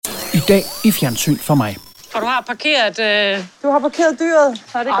dag i Fjernsyn for mig. Og du har parkeret... Du har parkeret dyret.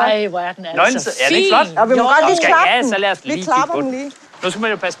 Så er det godt. Ej, hvor er den altså er det ikke flot? Ja, vi må godt lige klappe den. Så lad os Vi klapper den lige. Nu skal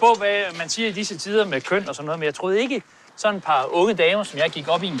man jo passe på, hvad man siger i disse tider med køn og sådan noget, men jeg troede ikke sådan et par unge damer, som jeg gik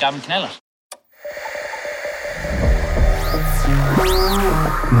op i en gammel knaller.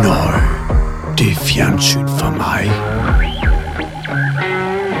 Nøj, det er Fjernsyn for mig.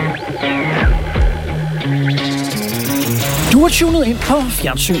 Du er tunet ind på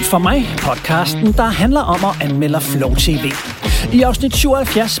Fjernsyn for mig, podcasten, der handler om at anmelde Flow TV. I afsnit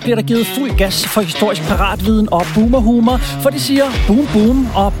 77 bliver der givet fuld gas for historisk paratviden og boomerhumor, for det siger boom boom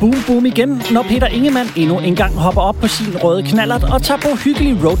og boom boom igen, når Peter Ingemann endnu en gang hopper op på sin røde knallert og tager på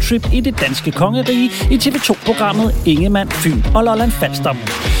hyggelig roadtrip i det danske kongerige i TV2-programmet Ingemann, Fyn og Lolland Falster.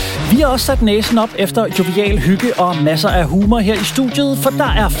 Vi har også sat næsen op efter jovial hygge og masser af humor her i studiet, for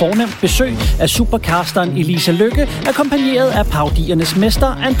der er fornemt besøg af supercasteren Elisa Lykke, akkompagneret af parodiernes mester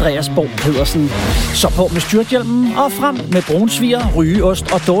Andreas Bo Pedersen. Så på med styrthjelmen og frem med brunsviger,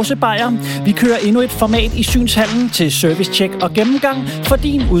 rygeost og dåsebajer. Vi kører endnu et format i synshallen til servicecheck og gennemgang for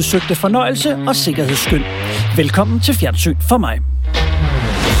din udsøgte fornøjelse og sikkerhedsskyld. Velkommen til Fjernsyn for mig.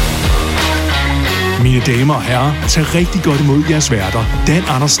 Mine damer og herrer, tag rigtig godt imod jeres værter, Dan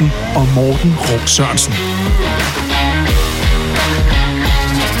Andersen og Morten Råb Sørensen.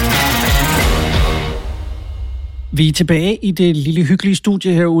 Vi er tilbage i det lille hyggelige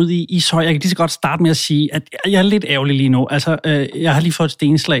studie herude i Ishøj. Jeg kan lige så godt starte med at sige, at jeg er lidt ærgerlig lige nu. Altså, jeg har lige fået et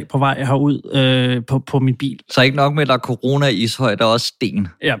stenslag på vej herud på min bil. Så ikke nok med, at der er corona i Ishøj, der er også sten.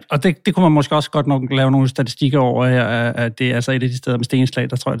 Ja, og det kunne man måske også godt nok lave nogle statistikker over her, at det er altså et af de steder med stenslag,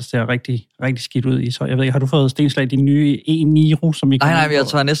 der tror jeg, det ser rigtig, rigtig skidt ud i Ishøj. Jeg ved ikke, har du fået stenslag i din nye E-Niro, som I kan... Nej, jeg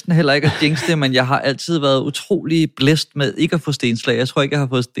tror næsten heller ikke at jinx det, men jeg har altid været utrolig blæst med ikke at få stenslag. Jeg tror ikke, jeg har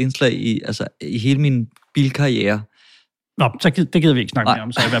fået stenslag i hele min bilkarriere. Nå, så det gider vi ikke snakke mere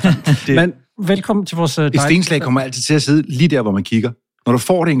om, så i hvert fald. Men velkommen til vores... Et stenslag kommer altid til at sidde lige der, hvor man kigger. Når du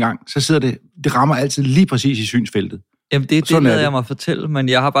får det engang, så sidder det rammer altid lige præcis i synsfeltet. Jamen, det lader jeg mig fortælle, men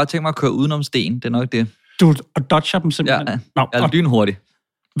jeg har bare tænkt mig at køre udenom sten. Det er nok det. Du dodger dem simpelthen? Ja, jeg er lynhurtig.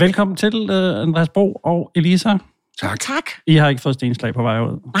 Velkommen til Andreas Bro og Elisa. Tak. I har ikke fået stenslag på vej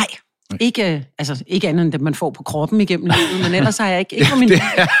ud? Nej. Ikke andet end det, man får på kroppen igennem livet, men ellers har jeg ikke på min...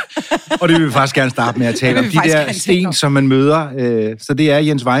 Og det vil vi faktisk gerne starte med at tale om. De der sten, som man møder. Så det er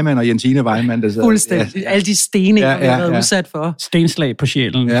Jens Weimann og Jensine Weimann, der sidder... Fuldstændig. Ja. Alle de steninger, vi har været udsat for. Stenslag på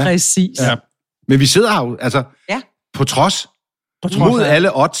sjælen. Ja. Præcis. Ja. Men vi sidder her jo, altså, på trods... Mod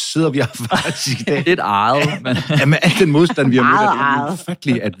alle odds sidder vi her faktisk i dag. Lidt ejet, men... Ja, med al den modstand, vi har mødt, det er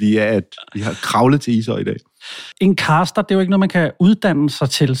ufatteligt, at vi har kravlet til Ishøj i dag. En caster, det er jo ikke noget, man kan uddanne sig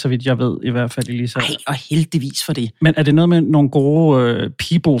til, så vidt jeg ved, i hvert fald, Elisa. Nej, og heldigvis for det. Men er det noget med nogle gode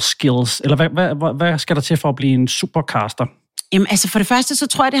people skills, eller hvad skal der til for at blive en supercaster? Jamen, altså for det første, så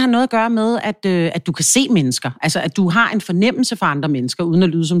tror jeg, det har noget at gøre med, at du kan se mennesker. Altså, at du har en fornemmelse for andre mennesker, uden at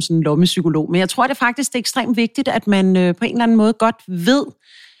lyde som sådan en lommepsykolog. Men jeg tror, det faktisk det er ekstremt vigtigt, at man på en eller anden måde godt ved,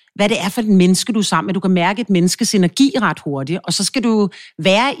 hvad det er for et menneske, du er sammen med. Du kan mærke et menneskes energi ret hurtigt, og så skal du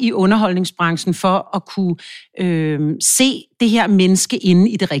være i underholdningsbranchen for at kunne se det her menneske inde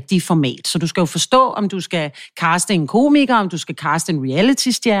i det rigtige format. Så du skal jo forstå, om du skal caste en komiker, om du skal caste en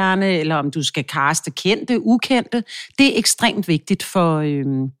reality-stjerne, eller om du skal caste kendte, ukendte. Det er ekstremt vigtigt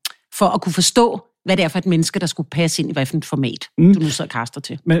for at kunne forstå, hvad det er for et menneske, der skulle passe ind i hvilket format, du nu så caster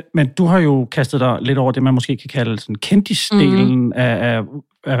til. Men du har jo kastet dig lidt over det, man måske kan kalde sådan kendisdelen af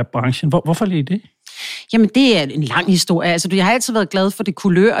branchen. Hvorfor lige det? Jamen, det er en lang historie. Altså, jeg har altid været glad for det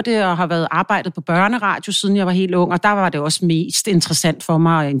kulørte, og har været arbejdet på børneradio, siden jeg var helt ung, og der var det også mest interessant for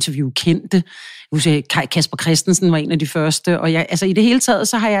mig at interviewe kendte. Kasper Christensen var en af de første, og i det hele taget,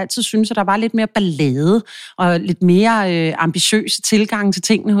 så har jeg altid syntes, at der var lidt mere ballade, og lidt mere ambitiøse tilgang til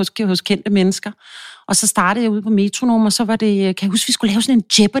tingene hos kendte mennesker. Og så startede jeg ude på Metronom, og så var det, kan jeg huske, vi skulle lave sådan en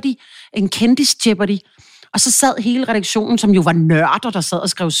Jeopardy, en kendis Jeopardy. Og så sad hele redaktionen, som jo var nørder, der sad og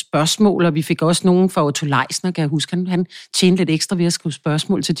skrev spørgsmål, og vi fik også nogen fra Otto Leisner, kan jeg huske. Han tjente lidt ekstra ved at skrive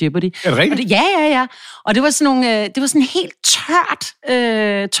spørgsmål til Jeopardy. Er det rigtigt? Ja. Og det var sådan nogle, det var sådan helt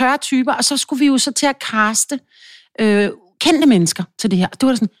tørre typer, og så skulle vi jo så til at caste kendte mennesker til det her. Det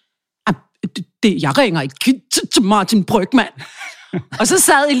var sådan, jeg ringer ikke til Martin Brygmann. Og så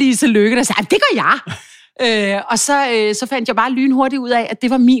sad Elisa Lykke, der sagde, det gør jeg. Og så fandt jeg bare lynhurtigt ud af, at det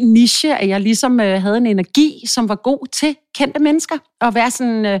var min niche, at jeg ligesom havde en energi, som var god til kendte mennesker, og være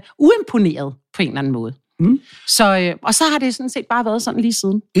sådan uimponeret på en eller anden måde. Så, og så har det sådan set bare været sådan lige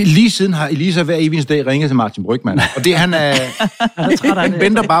siden. Lige siden har Elisa hver evig dag ringet til Martin Brygmann, og det han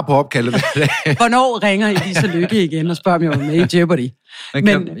venter bare på opkaldet. Hvornår ringer Elisa Lykke igen og spørger mig om med i Jeopardy?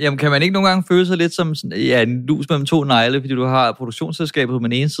 Men kan man ikke nogle gange føle sig lidt som sådan, en lus mellem to negle, fordi du har produktionsselskabet på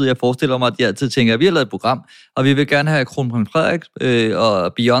den ene side. Jeg forestiller mig, at de altid tænker, at vi har lavet et program, og vi vil gerne have Kronprins Frederik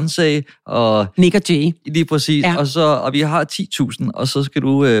og Beyoncé og... Nick og Jay. Lige præcis. Ja. Og vi har 10.000, og så skal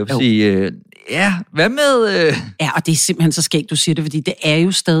du sige... hvad med... Ja, og det er simpelthen så skægt, du siger det, fordi det er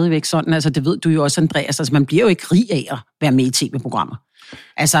jo stadigvæk sådan, altså det ved du jo også, Andreas, altså man bliver jo ikke rig af at være med i tv-programmer.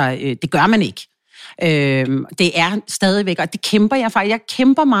 Altså, det gør man ikke. Det er stadigvæk, og det kæmper jeg faktisk. Jeg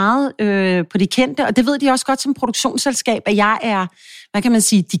kæmper meget på de kendte, og det ved de også godt som produktionsselskab, at jeg er, hvad kan man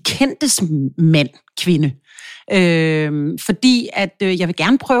sige, de kendtes mand, kvinde. Fordi at jeg vil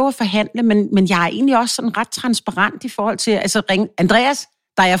gerne prøve at forhandle, men jeg er egentlig også sådan ret transparent i forhold til, altså ring Andreas,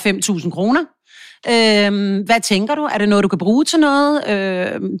 der er 5.000 kroner. Hvad tænker du? Er det noget, du kan bruge til noget?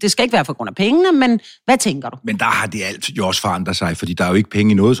 Det skal ikke være for grund af pengene, men hvad tænker du? Men der har det alt jo også forandret sig, fordi der er jo ikke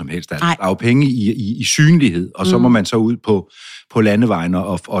penge i noget som helst. Der er jo penge i synlighed, og så må man så ud på landevejen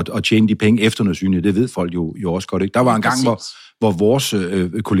og tjene de penge efter noget synlighed. Det ved folk jo også godt, ikke? Der var en gang, hvor vores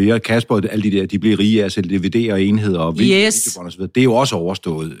kolleger, Kasper og alle de der, de blev rige af at sælge DVD'er og enheder og videobånd og så videre. Det er jo også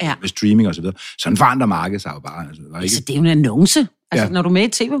overstået med streaming og så videre. Sådan forandrer markedet sig jo bare. Altså, det er jo en annonce. Altså, når du er med i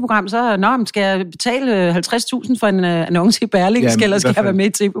et tv-program, så skal jeg betale 50.000 for en annonce i Berlingske, eller skal jeg være med i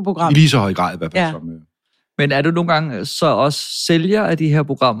et tv-program? I lige så høj grad i hvert fald. Men er du nogle gange så også sælger af de her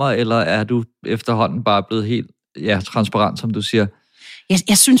programmer, eller er du efterhånden bare blevet helt transparent, som du siger?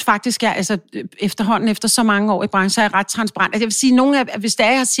 Jeg synes faktisk, efterhånden, efter så mange år i branchen, er jeg ret transparent. Jeg vil sige, hvis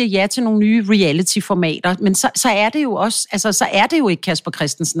der jeg siger ja til nogle nye reality-formater, men så er det jo også, så er det jo ikke Kasper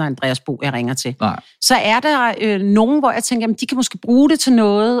Christensen og Andreas Bo, jeg ringer til. Nej. Så er der nogen, hvor jeg tænker, de kan måske bruge det til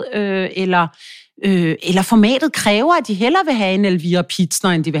noget, eller formatet kræver, at de hellere vil have en Elvira Pitsner,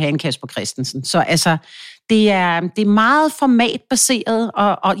 end de vil have en Kasper Christensen. Så altså, det er meget formatbaseret,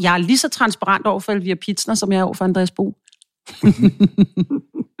 og jeg er lige så transparent over for Elvira Pitsner, som jeg er over for Andreas Bo.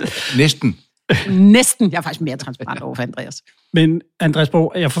 Næsten. Jeg er faktisk mere transparent over for Andreas. Men Andreas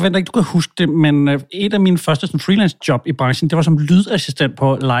Bo, jeg forventer ikke, du kan huske det, men et af mine første freelance job i branchen, det var som lydassistent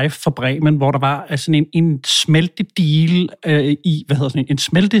på Live for Bremen, hvor der var sådan en smeltedeal en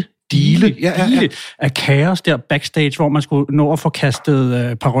smeltedile af kaos der backstage, hvor man skulle nå at få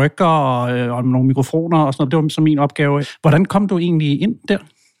kastet parykker og nogle mikrofoner og sådan noget. Det var så min opgave. Hvordan kom du egentlig ind der?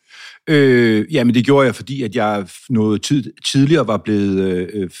 Jamen det gjorde jeg, fordi at jeg noget tidligere var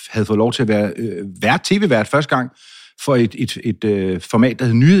havde fået lov til at være tv-vært første gang for et format, der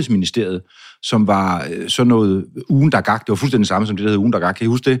hed Nyhedsministeriet, som var sådan noget Ugen der gak. Det var fuldstændig samme som det, der hed Ugen der gak. Kan I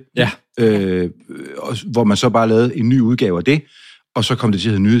huske det? Ja. Hvor man så bare lavede en ny udgave af det, og så kom det til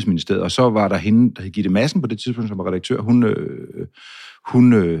at hedde Nyhedsministeriet. Og så var der hende, der hed Gitte Madsen på det tidspunkt, som var redaktør.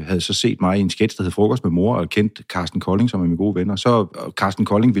 Hun havde så set mig i en sketch, der hed Frokost med mor, og kendt Carsten Kolding, som er min gode venner. Så Carsten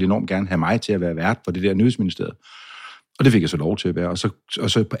Kolding ville enormt gerne have mig til at være vært på det der Nyhedsministeriet. Og det fik jeg så lov til at være. Og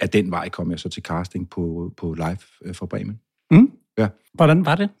så af den vej kom jeg så til casting på Live for Bremen. Mm. Ja. Hvordan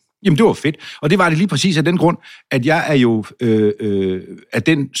var det? Jamen, det var fedt. Og det var det lige præcis af den grund, at jeg er jo af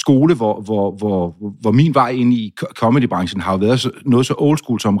den skole, hvor min vej ind i comedybranchen har jo været noget så old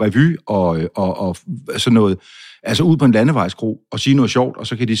school som revy og sådan noget. Altså ud på en landevejskro og sige noget sjovt, og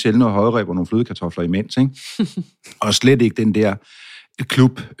så kan de sælge noget højreb og nogle flødekartofler imens, ikke? Og slet ikke den der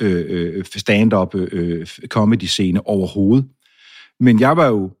klub, stand-up, comedy-scene overhovedet. Men jeg var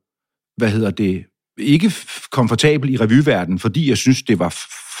jo, ikke komfortabel i revyverdenen, fordi jeg synes, det var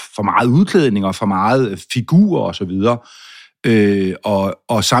for meget udklædning og for meget figurer og så videre.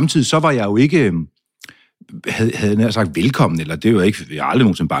 Og samtidig så var jeg jo ikke... havde jeg sagt velkommen, eller det var ikke, jeg har aldrig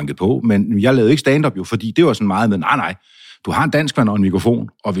nogensinde banket på, men jeg lavede ikke stand-up jo, fordi det var sådan meget med, nej, du har en danskvand og en mikrofon,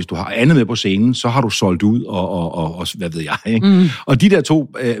 og hvis du har andet med på scenen, så har du solgt ud, og hvad ved jeg, ikke? Mm. Og de der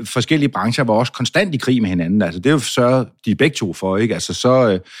to forskellige brancher var også konstant i krig med hinanden, altså det er jo så de begge to for, ikke? Altså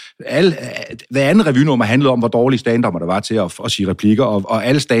så, hver anden revynummer handlede om, hvor dårlige stand-upper der var til at sige replikker, og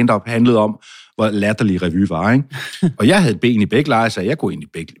alle stand-up handlede om, hvor latterlig revy var, ikke? Og jeg havde et ben i begge lejre, så jeg kunne egentlig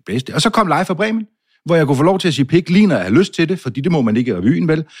begge bedste. Og så kom Live fra Bremen, hvor jeg kunne få lov til at sige pik, lige når jeg havde lyst til det, fordi det må man ikke i revyen,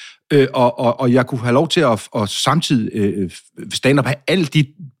 vel? Og jeg kunne have lov til at samtidig stand-up have alle de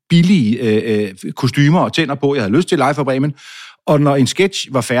billige kostymer og tænder på, jeg havde lyst til Live fra Bremen. Og når en sketch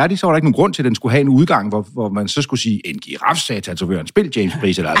var færdig, så var der ikke nogen grund til, at den skulle have en udgang, hvor man så skulle sige, en giraf sagde tatovøren, spil James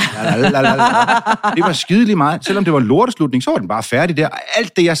Price, eller det var skidelig meget. Selvom det var en lorteslutning, så var den bare færdig der.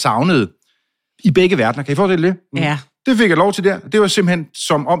 Alt det, jeg savnede i begge verdener. Kan I forestille det? Ja. Det fik jeg lov til der. Det var simpelthen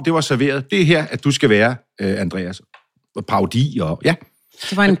som om det var serveret. Det er her, at du skal være, Andreas. Og parodi og ja.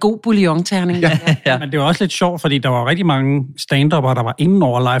 Det var en god bouillon-terning. Ja. Men det var også lidt sjovt, fordi der var rigtig mange stand-upper, der var inden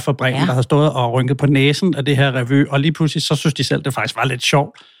over Live for Bremen, der havde stået og rynket på næsen af det her revy, og lige pludselig så synes de selv, det faktisk var lidt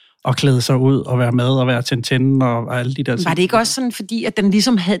sjovt. at klæde sig ud og være med og være Tintin og alle de der ting. Var det ikke også sådan, fordi at den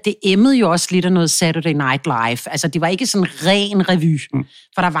ligesom havde, det emmede jo også lidt af noget Saturday Night Live. Altså, det var ikke sådan ren revy.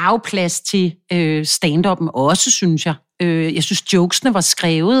 For der var jo plads til stand-up'en også, synes jeg. Jeg synes, jokesene var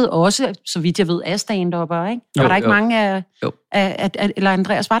skrevet også, så vidt jeg ved, af stand-upper, ikke? Var der ikke mange af eller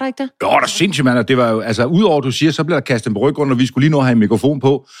Andreas, var der ikke det? Jo, der er sindssygt, mand. Det var jo, altså, udover du siger, så blev der kastet en ryg rundt, og vi skulle lige nå at have en mikrofon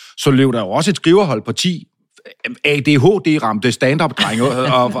på, så løb der jo også et skriverhold på 10 ADHD-ramte stand-up-drenge,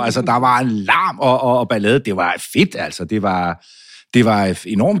 og altså, der var en larm og ballade. Det var fedt, altså. Det var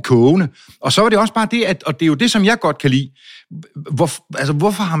enormt kogende. Og så var det også bare det, og det er jo det, som jeg godt kan lide.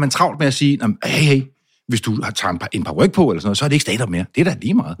 Hvorfor har man travlt med at sige, hey, hvis du tager en par ryg på, eller sådan noget, så er det ikke stand-up mere. Det er da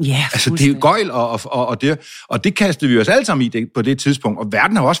lige meget. Ja, altså, det er jo gøjl, og det kastede vi os alle sammen i på det tidspunkt. Og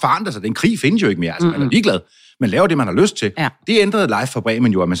verden har også forandret sig. Den krig findes jo ikke mere. Altså, man er ligeglad. Man laver det, man har lyst til. Ja. Det ændrede Live fra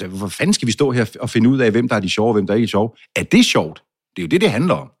Bremen jo, at man sagde, hvor fanden skal vi stå her og finde ud af, hvem der er de sjove, og hvem der ikke er sjove? Er det sjovt? Det er jo det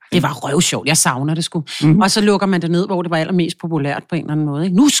handler om. Det var røvsjovt. Jeg savner det sgu. Og så lukker man det ned, hvor det var allermest populært på en eller anden måde.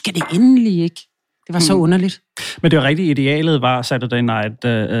 Ikke? Nu skal det endelig ikke. Det var så underligt. Men det var rigtigt, idealet var Saturday Night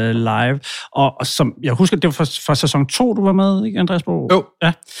Live. Og som jeg husker, det var fra sæson 2, du var med, ikke, Andreas Bo? Jo.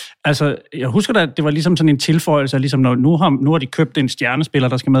 Ja. Altså, jeg husker da, det var ligesom sådan en tilføjelse, ligesom når nu har de købt en stjernespiller,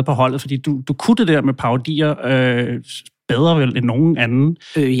 der skal med på holdet, fordi du kunne det der med parodier bedre vel end nogen anden.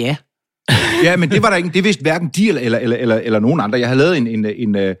 Ja. Ja, men det var der ikke. Det vidste hverken de eller nogen andre. Jeg havde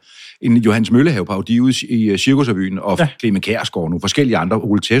lavet en Johannes Møllehave-parodi ude i Cirkusrevyen, og Clemen Kjærsgaard og nogle forskellige andre,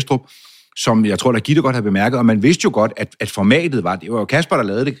 Ole Testrup, som jeg tror, der Gitte godt havde bemærket, og man vidste jo godt, at formatet var, det var jo Kasper, der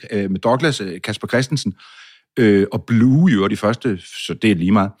lavede det med Douglas, Kasper Christensen, og Blue jo de første, så det er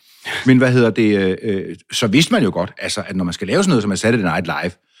lige meget. Men så vidste man jo godt, altså, at når man skal lave sådan noget, som er Saturday Night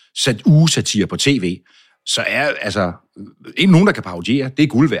Live, sat ugesatire på tv, så er altså ikke nogen, der kan parodiere, det er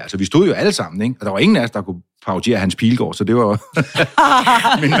guld værd. Altså, vi stod jo alle sammen, ikke? Og der var ingen af os, der kunne parodiere Hans Pilgaard, så det var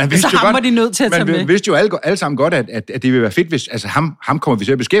men man vidste så ham var de nødt til at tage med. Man vidste jo alle sammen godt, at det ville være fedt, hvis altså, ham kommer vi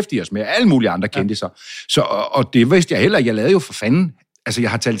til at beskæftige os med, alle mulige andre kendte sig. Så, og det vidste jeg heller. Jeg lavede jo for fanden, altså jeg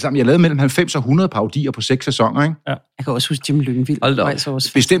har talt sammen, jeg lavede mellem 90 og 100 parodier på 6 sæsoner, ikke? Ja. Jeg kan også huske Jim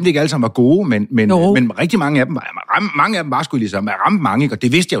Lyngvild. Bestemt ikke alle sammen var gode, men rigtig mange af dem var sgu ligesom, jeg ramte mange, ikke? Og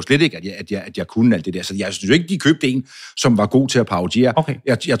det vidste jeg jo slet ikke, at jeg kunne alt det der. Så jeg synes ikke, de købte en, som var god til at parodiere. Okay.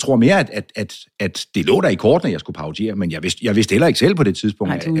 Jeg tror mere, at det lå der i kortene, at jeg skulle parodiere, men jeg vidste heller ikke selv på det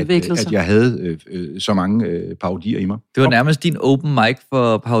tidspunkt, at jeg havde så mange parodier i mig. Det var nærmest din open mic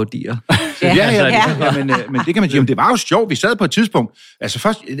for parodier. Men det kan man sige, det var jo sjovt. Vi sad på et tidspunkt,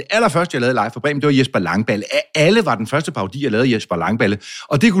 altså allerførst, jeg lavede Live for Bremen, det var Jesper Langballe. Alle var den første parodi, jeg lavede Jesper Langballe.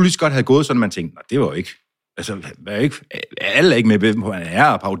 Og det kunne lige så godt have gået sådan, man tænkte, det var jo ikke. Altså, alle er ikke med på, han er,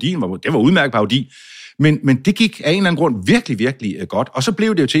 og parodien det var udmærket parodi. Men det gik af en eller anden grund virkelig, virkelig godt. Og så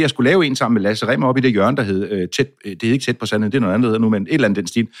blev det jo til, at jeg skulle lave en sammen med Lasse Rimmer op i det hjørne, der hed det hed ikke Tæt på Sandheden, det er noget andet, der hedder nu, men et eller andet den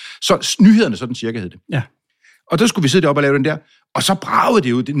stil. Så nyhederne, sådan cirka hed det. Ja. Og der skulle vi sidde deroppe og lave den der. Og så bragede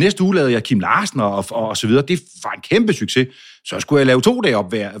det ud. Næste uge lavede jeg Kim Larsen og så videre. Det var en kæmpe succes. Så skulle jeg lave 2 dage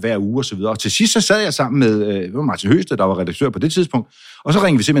op hver uge og så videre. Og til sidst så sad jeg sammen med Martin Høsted, der var redaktør på det tidspunkt. Og så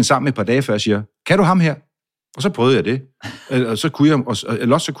ringede vi simpelthen sammen et par dage før og siger, kan du ham her? Og så prøvede jeg det. Og så kunne jeg,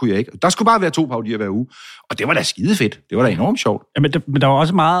 eller så kunne jeg ikke. Der skulle bare være 2 parodier hver uge. Og det var da skidefedt. Det var da enormt sjovt. Ja, men der var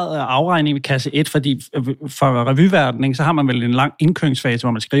også meget afregning ved kasse 1, fordi for revyverdenen, så har man vel en lang indkøringsfase,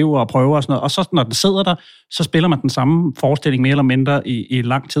 hvor man skriver og prøver og sådan noget. Og så når den sidder der, så spiller man den samme forestilling mere eller mindre i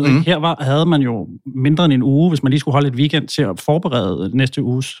lang tid. Her havde man jo mindre end en uge, hvis man lige skulle holde et weekend til at forberede næste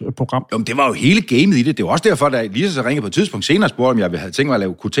uges program. Jo, det var jo hele gamet i det. Det var også derfor, da Lisa så ringede på et tidspunkt senere og spurgte, om jeg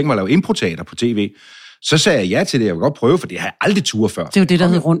havde kunne tænke mig at lave improteater på tv. Så sagde jeg ja til det, jeg vil godt prøve, for det har jeg aldrig turde før. Det er jo det, der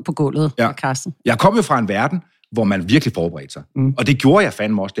hed rundt på gulvet, Carsten. Jeg kom jo fra en verden, hvor man virkelig forberedte sig. Og det gjorde jeg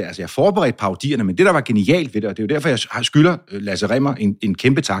fandme også der. Altså, jeg forberedte parodierne, men det, der var genialt ved det, og det er jo derfor, jeg skylder Lasse Rimmer en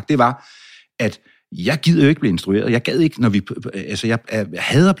kæmpe tak, det var, at jeg gider jo ikke blive instrueret. Jeg gad ikke, jeg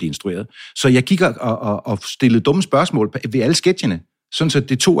hader at blive instrueret. Så jeg gik og stillede dumme spørgsmål ved alle sketchene, sådan så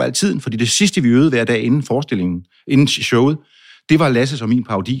det tog al tiden, fordi det sidste, vi øvede hver dag inden forestillingen, inden showet, det var Lasses og min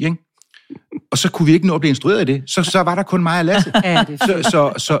parodi, ikke? Og så kunne vi ikke nå at blive instrueret i det. Så var der kun mig og Lasse.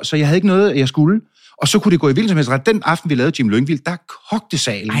 Så jeg havde ikke noget, jeg skulle. Og så kunne det gå i hvilken som helst ret. Den aften, vi lavede Jim Lyngvild, der kogte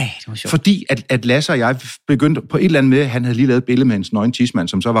salen. Fordi at Lasse og jeg begyndte på et eller andet med, han havde lige lavet et billede med hans nøgen tidsmand,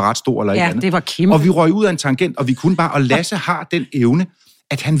 som så var ret stor eller et andet. Det var kæmpe. Og vi røg ud af en tangent, og vi kunne bare... Og Lasse har den evne,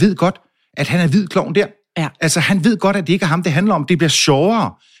 at han ved godt, at han er hvid klovn der. Ja. Altså, han ved godt, at det ikke er ham, det handler om. Det bliver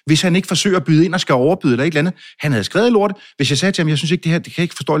sjovere, hvis han ikke forsøger at byde ind og skal overbyde eller et eller andet. Han havde skrevet lortet. Hvis jeg sagde til ham, jeg synes ikke, det her, det kan jeg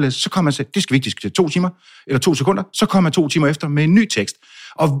ikke forstå, så kommer han og sagde, det skal vi ikke diskutere 2 timer, eller 2 sekunder. Så kommer han 2 timer efter med en ny tekst.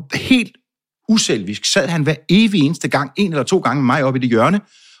 Og helt uselvisk sad han hver evig eneste gang, 1 eller 2 gange med mig op i det hjørne,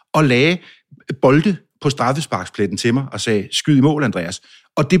 og lagde bolde på straffesparkspletten til mig og sagde, skyd i mål, Andreas.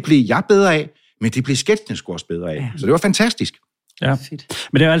 Og det blev jeg bedre af, men det blev sketchene sgu også bedre af. Ja. Så det var fantastisk. Ja,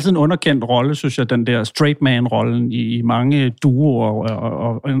 men det er jo altid en underkendt rolle, synes jeg, den der straight man-rollen i mange duoer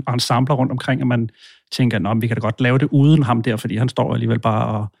og ensembler rundt omkring, at man tænker, vi kan da godt lave det uden ham der, fordi han står alligevel bare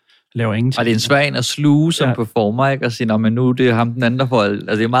og laver ingenting. Og det er en svær en at sluge som performer, ikke? Og sige, men nu det er ham den anden, der får...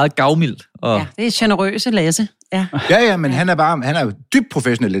 Altså, det er meget gavmildt. Og... Ja, det er generøse Lasse. Ja, men han er jo dybt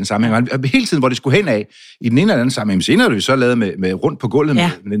professionel i den sammenhæng. Han, hele tiden, hvor det skulle hen af, i den ene eller anden sammenhæng, senere er vi så lavet med rundt på gulvet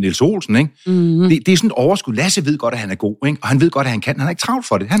med Niels Olsen, ikke? Mm-hmm. Det er sådan et overskud. Lasse ved godt, at han er god, ikke? Og han ved godt, at han kan. Han er ikke travlt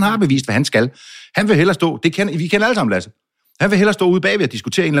for det. Han har bevist, hvad han skal. Han vil hellere stå... Vi kender alle sammen Lasse. Han vil hellere stå ude bagved og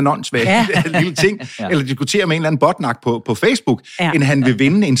diskutere en eller anden åndssvag lille ting, eller diskutere med en eller anden botnak på Facebook, end han vil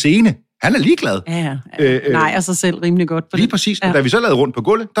vinde en scene. Han er ligeglad. Nej, og sig selv rimelig godt. Lige præcis. Og da vi så lavede rundt på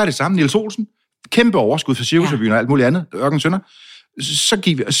gulvet, der er det samme. Niels Olsen, kæmpe overskud for Cirkusrevyen og alt muligt andet, Ørken Sønder.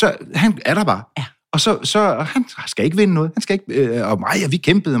 Så han er der bare. Ja. Og så han skal ikke vinde noget. Han skal ikke, og vi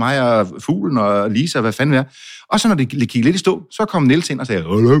kæmpede, mig og Fuglen og Lisa, hvad fanden er. Og så når det kiggede lidt i stå, så kom Niels ind og sagde,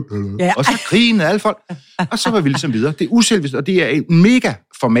 og så grinede alle folk. Og så var vi ligesom videre. Det er uselvist, og det er et mega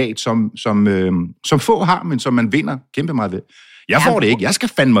format, som få har, men som man vinder kæmpe meget ved. Jeg får det ikke. Jeg skal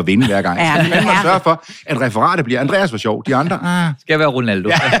fandme vinde hver gang. Jeg skal fandme sørge for, at referatet bliver Andreas var sjov. De andre, skal være Ronaldo.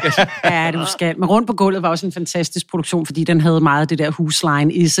 Ja, du skal. Men rundt på gulvet var også en fantastisk produktion, fordi den havde meget det der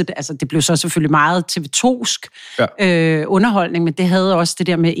husline is it. Altså, det blev så selvfølgelig meget TV2'sk underholdning, men det havde også det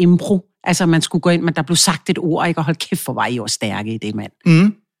der med impro. Altså, man skulle gå ind, men der blev sagt et ord, ikke? Og hold kæft, hvor var I også stærke i det, mand.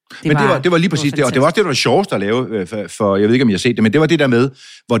 Mm. Men det var lige præcis det, og det var også det, der var sjovest at lave, for jeg ved ikke, om jeg har set det, men det var det der med,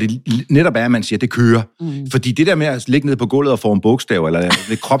 hvor det netop er, at man siger, at det kører. Fordi det der med at ligge ned på gulvet og få en bogstav, eller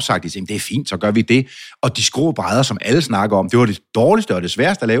lidt kropsagtigt, det er fint, så gør vi det. Og de skrå brædder, som alle snakker om, det var det dårligste og det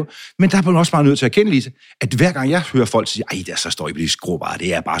sværeste at lave. Men der er man også meget nødt til at kende, Lise, at hver gang jeg hører folk sige, der så står I på de skrå brædder,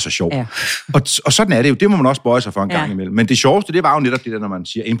 det er bare så sjovt. Ja. Og sådan er det jo, det må man også bøje sig for en gang imellem. Men det sjoveste, det var jo netop det der, når man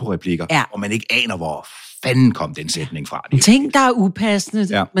siger impro-replikker, og man ikke aner, hvor fanden kom den sætning fra. Ting, der er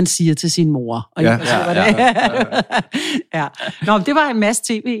upassende, man siger til sin mor. Og Nå, det var en masse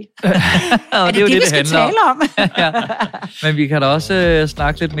tv. Og det er jo det, vi skal tale om. Men vi kan da også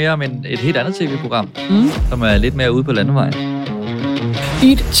snakke lidt mere om et helt andet tv-program, som er lidt mere ude på landevejen.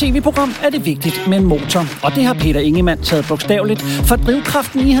 I et tv-program er det vigtigt med en motor, og det har Peter Ingemann taget bogstaveligt, for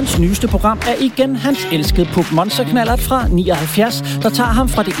drivkraften i hans nyeste program er igen hans elskede Puck Monster-knallert fra 79, der tager ham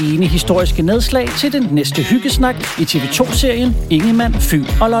fra det ene historiske nedslag til den næste hyggesnak i TV2-serien Ingemann, Fyn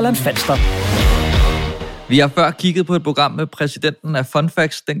og Lolland Falster. Vi har før kigget på et program med præsidenten af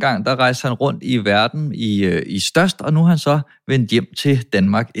Funfacts. Dengang der rejste han rundt i verden i Størst, og nu er han så vendt hjem til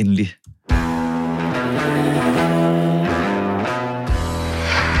Danmark endelig.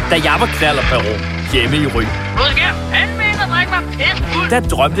 Da jeg var knallertbaron hjemme i Ry, der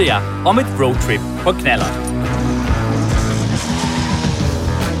drømte jeg om et roadtrip på knallert.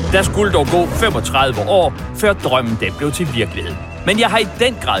 Der skulle dog gå 35 år, før drømmen den blev til virkelighed. Men jeg har i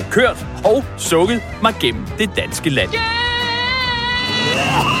den grad kørt og sukket mig gennem det danske land.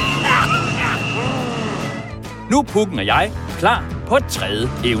 Nu er Pucken og jeg klar på et tredje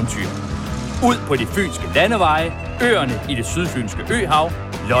eventyr. Ud på de fynske landeveje, øerne i det sydfynske øhav,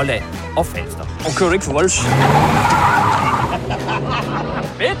 Lolland og Falster. Og kører du ikke for volds?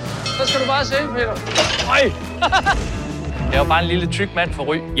 Fedt! Så skal du bare se, Peter. Øj! Jeg er jo bare en lille tyk mand for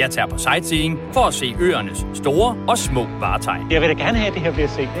Ry. Jeg tager på sightseeing for at se øernes store og små varetegn. Jeg vil da gerne have, at det her bliver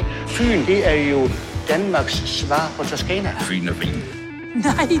set, ikke? Fyn, det er jo Danmarks svar på Toskana. Fyn er fin.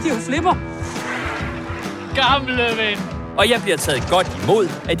 Nej, det er jo flipper. Gamle ven. Og jeg bliver taget godt imod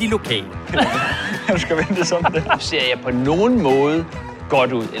af de lokale. Du skal vente sådan det. Ser jeg på nogen måde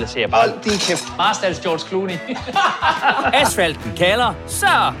godt ud, eller ser jeg bare... Hold din kæft. Marstals George Clooney. Asfalten kalder,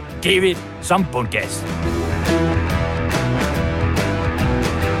 så give it som bundgas.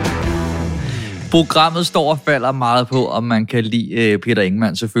 Programmet står og falder meget på, om man kan lide Peter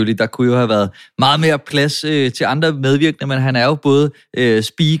Ingemann selvfølgelig. Der kunne jo have været meget mere plads til andre medvirkende, men han er jo både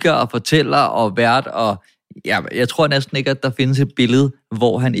speaker og fortæller og vært, og jeg tror næsten ikke, at der findes et billede,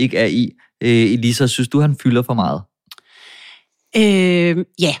 hvor han ikke er i. Elisa, synes du, han fylder for meget?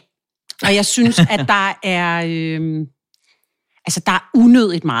 Ja. Og jeg synes, at der er... der er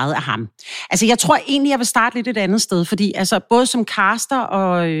unødigt meget af ham. Altså, jeg tror egentlig, jeg vil starte lidt et andet sted, fordi altså, både som caster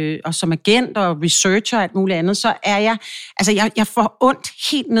og som agent og researcher og alt muligt andet, så er jeg... Altså, jeg får ondt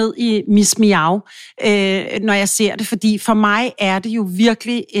helt ned i Miss Miau, når jeg ser det, fordi for mig er det jo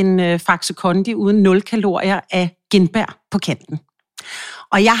virkelig en Faxe Kondi uden 0 kalorier af Gintberg på kanten.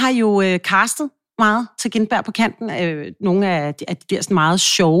 Og jeg har jo castet meget til Gintberg på kanten, nogle af de der sådan meget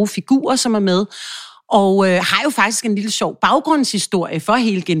sjove figurer, som er med. Og har jo faktisk en lille sjov baggrundshistorie for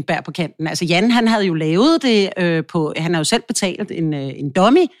hele Gintberg på kanten. Altså Jan, han havde jo lavet det han har jo selv betalt en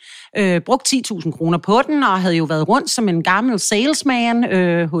dummy, brugt 10.000 kroner på den, og havde jo været rundt som en gammel salesman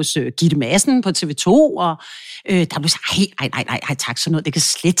hos Gitte Madsen på TV2, og der blev sagt, nej, tak, sådan noget, det kan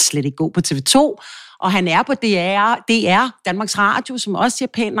slet ikke gå på TV2. Og han er på DR, Danmarks Radio, som også siger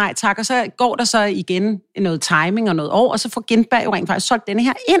pænt nej tak, og så går der så igen noget timing og noget år, og så får Gintberg jo rent faktisk solgt denne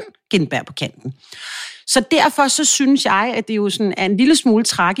her ind, Gintberg på kanten. Så derfor så synes jeg, at det jo sådan er en lille smule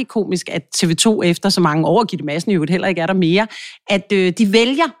tragikomisk, at TV2 efter så mange år, Gitte Madsen jo heller ikke er der mere, at de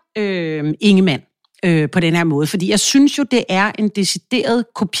vælger Ingemann på den her måde. Fordi jeg synes jo, det er en decideret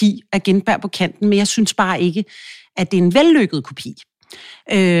kopi af Gintberg på kanten, men jeg synes bare ikke, at det er en vellykket kopi.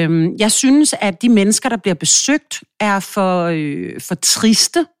 Jeg synes, at de mennesker, der bliver besøgt, er for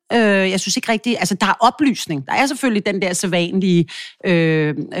triste. Jeg synes ikke rigtigt, altså der er oplysning. Der er selvfølgelig den der sædvanlige,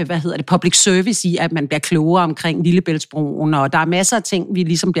 public service i, at man bliver klogere omkring Lillebæltsbroen, og der er masser af ting, vi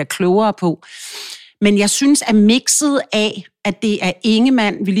ligesom bliver klogere på. Men jeg synes, at mixet af, at det er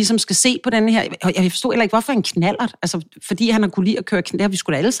Ingemann, vi ligesom skal se på den her. Jeg forstod heller ikke, hvorfor en knallert. Altså, fordi han har kunne lide at køre knallert. Det har vi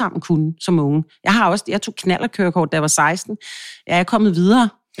sgu da alle sammen kunne som unge. Jeg tog knallertkørekort, da jeg var 16. Jeg er kommet videre.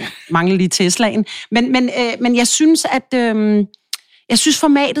 Mangler lige Teslaen. Men jeg synes, at jeg synes,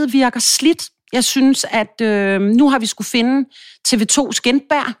 formatet virker slidt. Jeg synes, at nu har vi skulle finde TV2's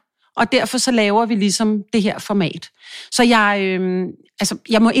Gintberg, og derfor så laver vi ligesom det her format. Så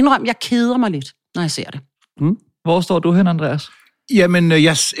jeg må indrømme, jeg keder mig lidt, når jeg ser det. Hvor står du hen, Andreas? Jamen,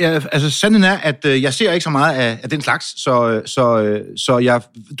 altså sandheden er, at jeg ser ikke så meget af den slags, så jeg,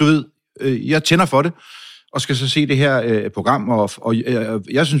 du ved, jeg tænder for det, og skal så se det her program, og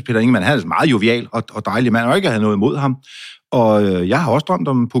jeg synes, Peter Ingemann, han er meget jovial og dejlig mand, og ikke have noget imod ham. Og jeg har også drømt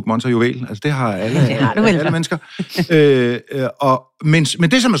om Puk Monster Juvel. Altså, det har alle mennesker.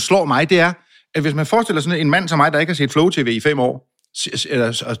 Men det, som slår mig, det er, at hvis man forestiller sådan en mand som mig, der ikke har set Flow TV i 5 år,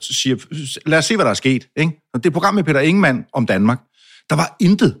 og siger, lad os se, hvad der er sket. Ikke? Og det program med Peter Ingemann om Danmark, der var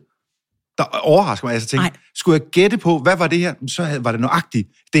intet, der overrasker mig. Jeg tænkte, skulle jeg gætte på, hvad var det her? Så var det nøjagtigt,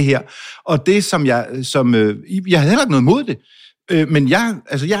 det her. Og det, jeg havde heller ikke noget mod det. Men jeg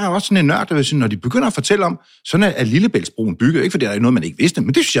er også sådan en nørd, der vil sige, når de begynder at fortælle om, sådan er Lillebæltsbroen bygget, ikke fordi der er noget, man ikke vidste,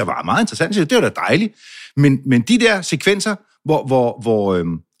 men det synes jeg var meget interessant. Det var da dejligt. Men de der sekvenser,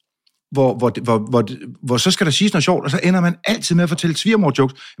 hvor så skal der siges noget sjovt, og så ender man altid med at fortælle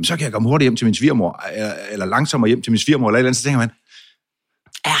svigermor-jokes, jamen så kan jeg komme hurtigt hjem til min svigermor, eller langsommere hjem til min svigermor, eller et eller andet, så tænker man,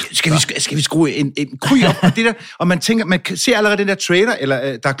 skal vi skrue en kryg op? Og, det der, og man tænker, man ser allerede den der trailer,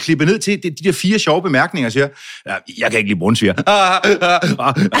 eller der er klippet ned til de der 4 sjove bemærkninger, og siger, jeg kan ikke lide brunsviger.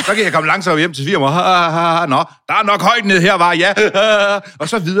 Så kan jeg komme langsomt hjem til svigermor. Nå, der er nok højt ned her, var ja. Og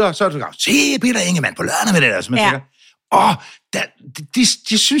så videre, så er det, se Peter Ingemann på lørdag med det der, så man tænker,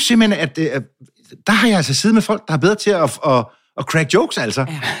 de synes simpelthen, at der har jeg altså siddet med folk, der er bedre til at crack jokes, altså.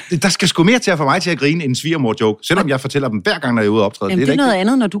 Ja. Der skal sgu mere til at få mig til at grine en svigermor-joke, selvom jeg fortæller dem hver gang, når jeg er ude og optræde. Jamen, det er noget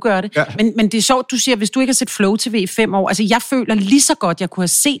andet, når du gør det. Ja. Men det er sjovt, du siger, hvis du ikke har set Flow TV i 5 år, altså jeg føler lige så godt, jeg kunne have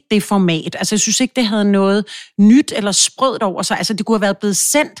set det format. Altså jeg synes ikke, det havde noget nyt eller sprødt over sig. Altså det kunne have været blevet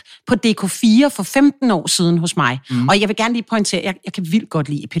sendt på DK4 for 15 år siden hos mig. Og jeg vil gerne lige pointere, jeg kan vildt godt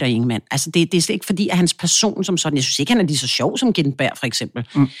lide Peter Ingemann. Altså det er slet ikke fordi, at hans person som sådan, jeg synes ikke, han er lige så sjov som Gintberg, for eksempel.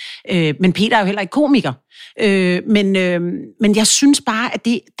 Men Peter er jo heller ikke komiker. Men jeg synes bare, at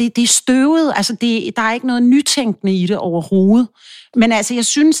det er støvet. Altså, der er ikke noget nytænkende i det overhovedet. Men altså, jeg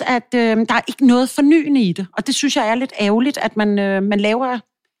synes, at der er ikke noget fornyende i det. Og det synes jeg er lidt ærgerligt, at man laver...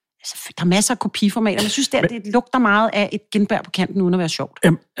 Altså, der er masser af kopiformater. Jeg synes, det lugter meget af et Gintberg på kanten, uden at være sjovt.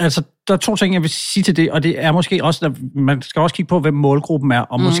 Altså, der er 2 ting, jeg vil sige til det, og det er måske også, at man skal også kigge på, hvem målgruppen er.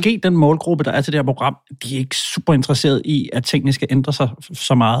 Og måske den målgruppe, der er til det her program, de er ikke super interesseret i, at tingene skal ændre sig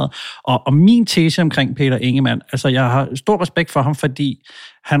så meget. Og min tese omkring Peter Ingemann, altså jeg har stor respekt for ham, fordi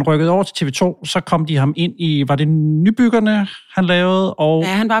han rykkede over til TV2, så kom de ham ind i, var det Nybyggerne, han lavede? Og,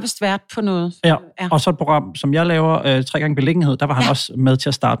 han var vist vært på noget. Ja, og så et program, som jeg laver, 3 gange beliggenhed, der var han også med til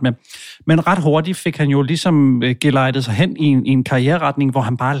at starte med. Men ret hurtigt fik han jo ligesom gelejtet sig hen i en karriereretning, hvor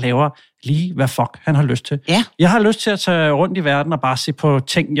han bare laver lige, hvad fuck han har lyst til. Ja. Jeg har lyst til at tage rundt i verden og bare se på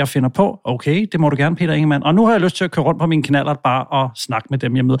ting, jeg finder på. Okay, det må du gerne, Peter Ingemann. Og nu har jeg lyst til at køre rundt på min knallert bare og snakke med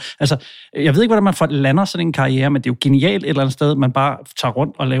dem, jeg møder. Altså, jeg ved ikke, hvordan man lander sådan en karriere, men det er jo genialt et eller andet sted, man bare tager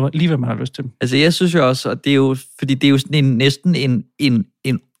rundt og laver lige, hvad man har lyst til. Altså, jeg synes jo også, og det er jo, fordi det er jo sådan næsten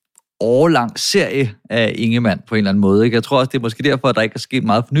en årlang serie af Ingemann på en eller anden måde. Ikke? Jeg tror også, det er måske derfor, at der ikke er sket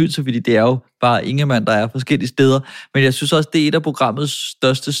meget fornyelse, fordi det er jo bare Ingemann, der er forskellige steder. Men jeg synes også, det er et af programmets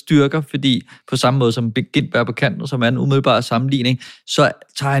største styrker, fordi på samme måde som Gintberg på kanten, som er en umiddelbar sammenligning, så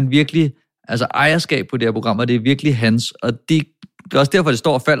tager han virkelig ejerskab på det her program, og det er virkelig hans. Og det er også derfor, det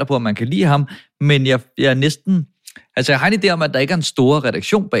står og falder på, at man kan lide ham, men jeg er næsten... Altså, jeg har en idé om, at der ikke er en stor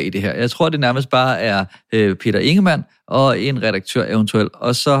redaktion bag det her. Jeg tror, det nærmest bare er Peter Ingemann og en redaktør eventuelt,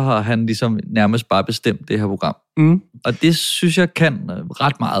 og så har han ligesom nærmest bare bestemt det her program. Mm. Og det synes jeg kan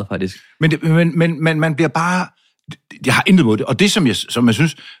ret meget, faktisk. Men man bliver bare... Jeg har intet mod det. Og det, som jeg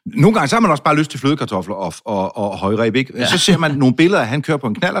synes... Nogle gange så har man også bare lyst til flødekartofler og højreb, ikke? Ja. Så ser man nogle billeder af, han kører på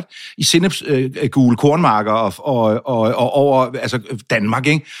en knallert i gule kornmarker og over altså Danmark,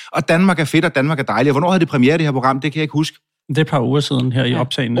 ikke? Og Danmark er fedt, og Danmark er dejligt. Og hvornår havde det premiere, det her program? Det kan jeg ikke huske. Det er et par uger siden her i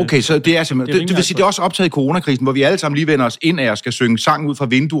optagende. Okay, så det er simpelthen... Det vil sige, det er også optaget i coronakrisen, hvor vi alle sammen lige vender os ind af og skal synge sang ud fra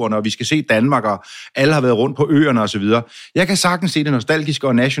vinduerne, og vi skal se Danmark, og alle har været rundt på øerne og så videre. Jeg kan sagtens se det nostalgiske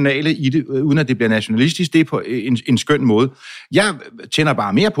og nationale i det, uden at det bliver nationalistisk. Det er på en skøn måde. Jeg tænder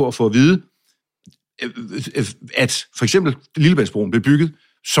bare mere på at få at vide, at for eksempel Lillebæltsbroen blev bygget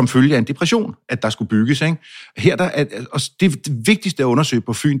som følge af en depression, at der skulle bygges. Ikke? Her og det vigtigste at undersøge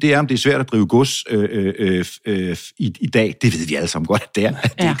på Fyn, det er, om det er svært at drive gods i dag. Det ved vi alle sammen godt, at det er.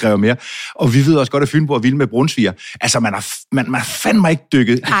 At det kræver mere. Og vi ved også godt, at Fynbo er vild med brunsviger. Altså, man har fandme ikke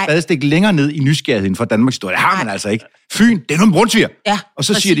dykket et spadestik længere ned i nysgerrigheden for Danmarks historie. Det har man altså ikke. Fyn, det er nogle brunsviger. Ja, og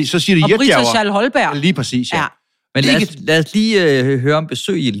så siger de Jetjager. Og Britta Schall Holberg. Lige præcis, ja. Men lad os lige høre om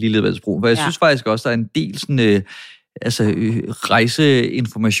besøg i Lillebæltsbro, for jeg synes faktisk også, der er en del sådan...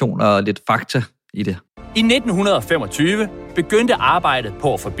 rejseinformationer og lidt fakta i det. I 1925 begyndte arbejdet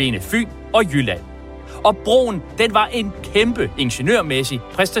på at forbinde Fyn og Jylland. Og broen, den var en kæmpe ingeniørmæssig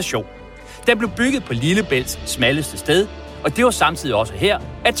præstation. Den blev bygget på Lillebælts smalleste sted, og det var samtidig også her,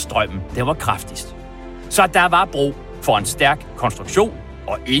 at strømmen den var kraftigst. Så der var brug for en stærk konstruktion,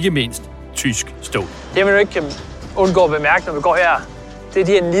 og ikke mindst tysk stål. Det man jo ikke kan undgå at bemærke, når vi går her, det er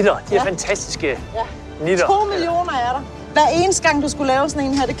de her nitter, de her fantastiske nitter. 2 millioner er der. Hver eneste gang, du skulle lave sådan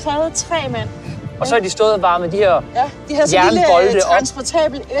en her, det krævede 3 mand. Og så er de stået og varmet de her jernbolde lille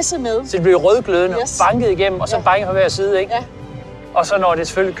transportabel esse med. Så det bliver rødglødende og banket igennem, og så banket på hver side, ikke? Ja. Og så når det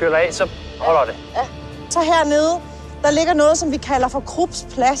selvfølgelig køler af, så holder det. Ja. Så hernede, der ligger noget, som vi kalder for Krupps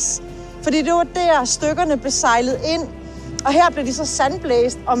Plads. Fordi det var der, stykkerne blev sejlet ind. Og her blev de så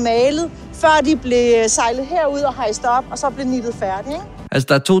sandblæst og malet, før de blev sejlet herud og hejst op, og så blev nittet færdigt, ikke? Altså,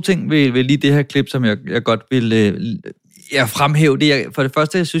 der er 2 ting ved lige det her klip, som jeg godt vil fremhæve. For det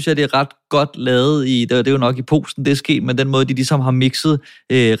første, synes jeg, det er ret godt lavet i, det er jo nok i Posten, det er sket, men den måde, de ligesom har mixet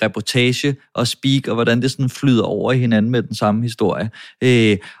reportage og speak, og hvordan det sådan flyder over i hinanden med den samme historie.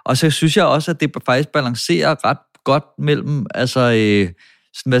 Og så synes jeg også, at det faktisk balancerer ret godt mellem, altså...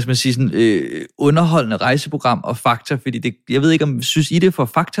 sådan, hvad skal man sige, sådan, underholdende rejseprogram og fakta, fordi det, jeg ved ikke, om jeg synes, I det er for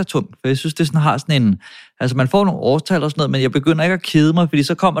faktatungt, for jeg synes, det sådan har sådan en, altså man får nogle årstal og sådan noget, men jeg begynder ikke at kede mig, fordi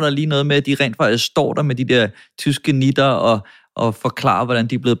så kommer der lige noget med, at de rent faktisk står der med de der tyske nitter og forklarer, hvordan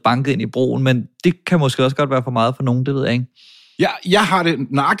de er blevet banket ind i broen, men det kan måske også godt være for meget for nogen, det ved jeg ikke. Ja, jeg har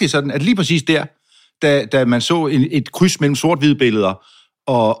det nøjagtigt sådan, at lige præcis der, da man så et kryds mellem sort-hvide billeder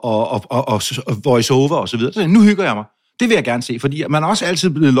og voice-over og så videre, så nu hygger jeg mig. Det vil jeg gerne se, fordi man er også altid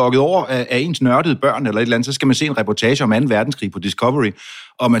blevet lukket over af ens nørdede børn eller et eller andet, så skal man se en reportage om 2. verdenskrig på Discovery,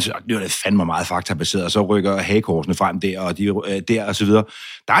 og man siger, det er fandme meget faktabaseret, og så rykker hagekorsene frem der og der og så videre.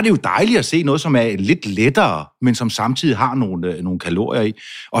 Der er det jo dejligt at se noget, som er lidt lettere, men som samtidig har nogle kalorier i.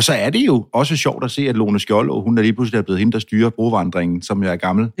 Og så er det jo også sjovt at se, at Lone Skjold, hun er lige pludselig blevet hende, der styrer brovandringen, som jeg er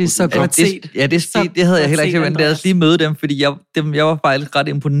gammel. Det er så godt set. Ja, det havde jeg heller ikke ventet. Lad os lige møde dem, fordi jeg var faktisk ret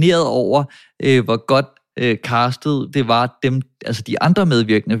imponeret over, hvor godt castet, det var dem, altså de andre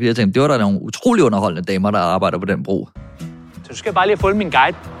medvirkende, fordi jeg tænkte, det var der nogle utrolig underholdende damer, der arbejder på den bro. Så du skal bare lige følge min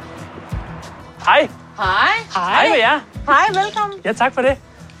guide. Hej. Hej. Hej med jer. Hej, velkommen. Ja, tak for det.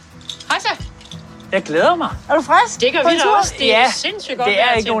 Hej så. Jeg glæder mig. Er du frisk? Det gør vi da også. Det er sindssygt godt. Det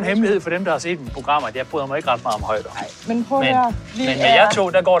er ikke nogen hemmelighed for dem, der har set mine programmer, at jeg bryder mig ikke ret meget om højder. Nej, men prøv at høre. Men med jer 2,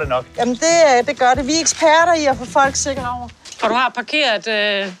 der går det nok. Jamen, det gør det. Vi er eksperter i at få folk sikkert over. Og du har parkeret...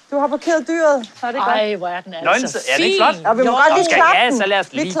 Du har parkeret dyret. Så er det godt. Ej, hvor er den altså er det ikke flot? Ja, vi må godt lige klappe den. Ja, så lad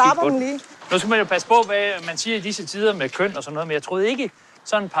os lige klapper den lige. Nu skal man jo passe på, hvad man siger i disse tider med køn og sådan noget, men jeg troede ikke,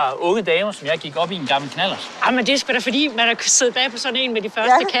 sådan et par unge damer, som jeg gik op i en gammel knallert. Ej, men det er sgu da fordi, man har siddet bag på sådan en med de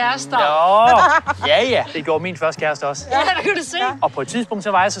første kærester. Nå, ja. Det gjorde min første kæreste også. Ja, der kan du se. Og på et tidspunkt,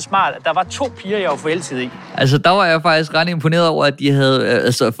 så var jeg så smart, at der var 2 piger, jeg var forelsket i. Altså, der var jeg faktisk ret imponeret over, at de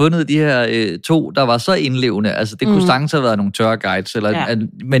havde fundet de her 2, der var så indlevende. Altså, det kunne sagtens have været nogle tørre guides. Eller,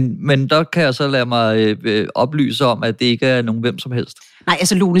 men der kan jeg så lade mig oplyse om, at det ikke er nogen hvem som helst. Nej,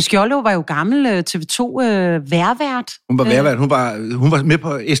 altså Lone Skjold var jo gammel TV2 værvært. Hun var værvært. Hun var med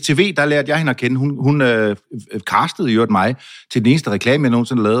på STV, der lærte jeg hende at kende. Hun castede jo mig til den eneste reklame, jeg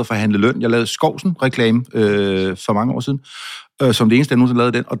nogensinde lavede for at handle løn. Jeg lavede Skovsen-reklame for mange år siden, som det eneste, jeg nogensinde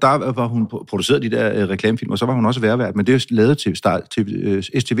lavede den. Og der var hun produceret de der reklamefilm, og så var hun også værvært. Men det lavede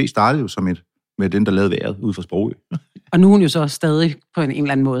STV startede jo som et med den, der lavede vejret ude fra Sprogø. Og nu er hun jo så stadig på en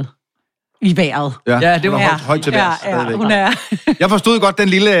eller anden måde i vejret. Ja, det var højt til værs. Ja, hun er... Jeg forstod godt den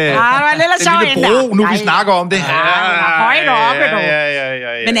lille, det var en lille bro, nu vi snakker om det. Højt oppe, du.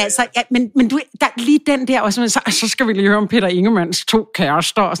 Men altså, men du, der, lige den der, og så skal vi lige høre om Peter Ingemanns 2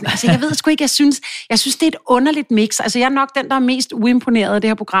 kærester. Og sådan. Altså, jeg ved sgu ikke, jeg synes, det er et underligt mix. Altså, jeg er nok den, der er mest uimponeret af det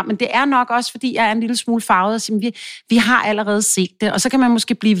her program, men det er nok også, fordi jeg er en lille smule farvet og siger, vi har allerede set det. Og så kan man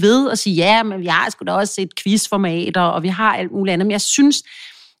måske blive ved og sige, ja, men vi har sgu da også set quizformater, og vi har alt muligt andet. Men jeg synes,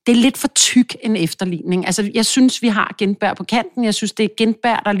 det er lidt for tyk en efterligning. Altså, jeg synes, vi har Gintberg på kanten. Jeg synes, det er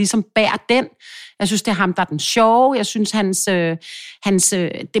Gintberg, der ligesom bærer den. Jeg synes, det er ham, der er den sjove. Jeg synes,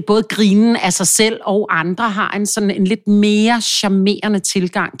 det er både grinen af sig selv og andre har en lidt mere charmerende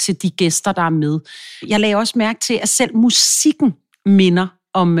tilgang til de gæster, der er med. Jeg lagde også mærke til, at selv musikken minder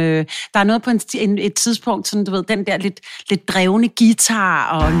om... der er noget på et tidspunkt, sådan, du ved, den der lidt drevne guitar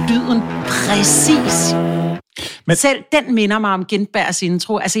og lyden præcis... Men selv den minder mig om Gintbergs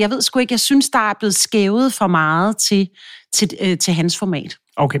intro. Altså, jeg ved sgu ikke, jeg synes, der er blevet skævet for meget til hans format.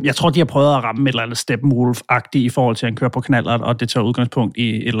 Okay, jeg tror, de har prøvet at ramme et eller andet Steppenwolf-agtigt i forhold til, at han kører på knallert, og det tager udgangspunkt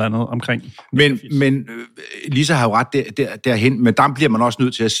i et eller andet omkring. Men Lisa har jo ret derhen, men der bliver man også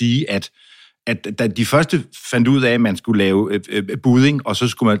nødt til at sige, at da de første fandt ud af, at man skulle lave budding, og så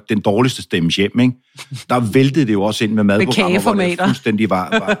skulle man den dårligste stemmes hjem, ikke? Der væltede det jo også ind med madprogrammer, hvor det fuldstændig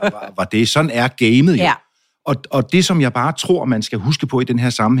var det. Sådan er gamet jo. Ja. Og det, som jeg bare tror, man skal huske på i den her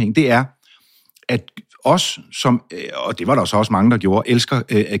sammenhæng, det er, at os, som, og det var der også mange, der gjorde,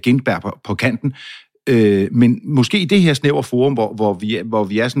 elsker Gintberg på kanten, men måske i det her snævre forum, hvor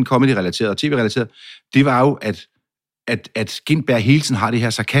vi er sådan comedy-relateret og tv-relateret, det var jo, at Gintberg hele tiden har det her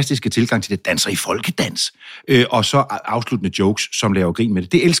sarkastiske tilgang til det, danser i folkedans, og så afsluttende jokes, som laver grin med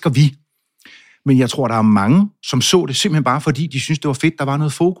det. Det elsker vi. Men jeg tror, der er mange, som så det simpelthen bare, fordi de synes det var fedt, der var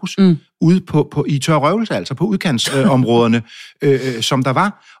noget fokus ude i tør røvelse, altså på udkantsområderne, som der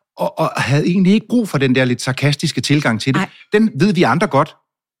var, og havde egentlig ikke brug for den der lidt sarkastiske tilgang til det. Ej. Den ved vi andre godt.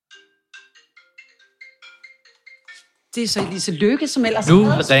 Det er så Elise Lykke, som ellers... Nu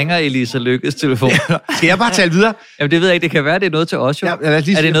ringer Elise Lykkes telefon. Skal jeg bare tale videre? Jamen, det ved jeg ikke. Det kan være, det er noget til os, jo. Ja, er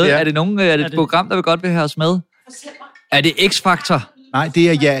det et program, der vil godt vil have os med? Er det X-Factor? Nej,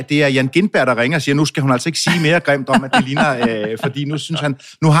 det er Jan Gintberg, der ringer og siger, nu skal hun altså ikke sige mere grimt om, at det ligner, fordi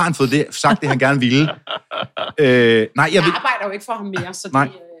nu har han fået sagt det, han gerne ville. Jeg arbejder jo ikke for ham mere, så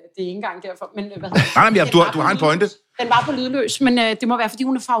det er ikke engang derfor. Men, nej, du har en pointe. Den var på lydløs, men det må være, fordi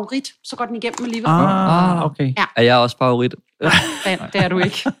hun er favorit, så går den igennem alligevel. Okay. Ja. Er jeg også favorit? Det er du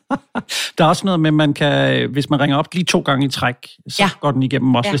ikke. Der er også noget med, at man kan, hvis man ringer op lige 2 gange i træk, så går den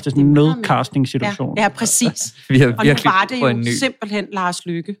igennem også, hvis det er sådan en nødcasting-situation. Ja, præcis. Vi har og nu var det jo simpelthen Lars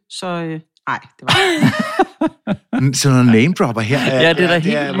Lykke, så nej, det var sådan en name-dropper her. Ja, det er da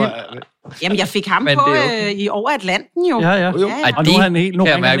helt vildt. Jamen, jeg fik ham på i over Atlanten jo. Ja. Og nu er han helt... Nu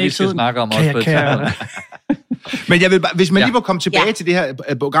kan jeg mærke, vi skal snakke om også på et tidspunkt. Men jeg vil bare, hvis man lige må komme tilbage til det her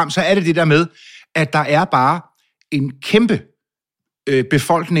program, så er det der med, at der er bare en kæmpe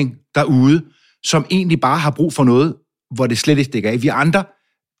befolkning derude, som egentlig bare har brug for noget, hvor det slet ikke stikker af. Vi andre,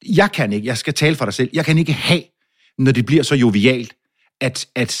 jeg skal tale for dig selv, jeg kan ikke have, når det bliver så jovialt, at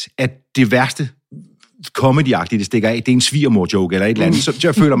det værste comedy-agtigt, det stikker af, det er en svigermor-joke eller et eller andet, så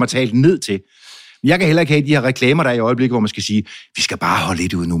jeg føler mig talt ned til. Jeg kan heller ikke have de her reklamer, der er i øjeblikket, hvor man skal sige, vi skal bare holde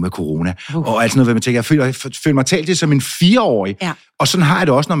lidt ud nu med corona. Og alt sådan noget, hvad man tænker, jeg føler mig talt til som en 4-årig. Ja. Og sådan har jeg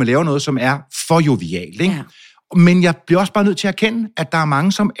det også, når man laver noget, som er for jovialt. Ikke? Ja. Men jeg bliver også bare nødt til at erkende, at der er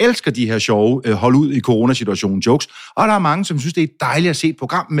mange, som elsker de her sjove hold ud i coronasituationen jokes. Og der er mange, som synes, det er dejligt at se et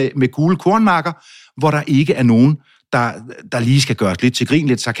program med gule kornmarker, hvor der ikke er nogen, der lige skal gøres lidt til grin,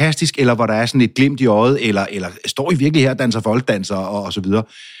 lidt sarkastisk, eller hvor der er sådan et glimt i øjet, eller står I virkelig her og danser folkdanser og så videre.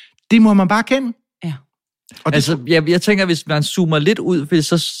 Det må man bare kende. Ja. Og altså, jeg tænker, hvis man zoomer lidt ud,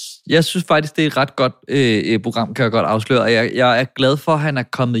 så jeg synes faktisk, det er et ret godt program, kan jeg godt afsløre. Og jeg er glad for, at han er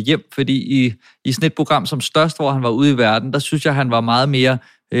kommet hjem, fordi i sådan et program som Størst, hvor han var ude i verden, der synes jeg, han var meget mere,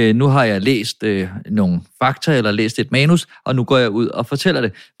 nu har jeg læst nogle fakta, eller læst et manus, og nu går jeg ud og fortæller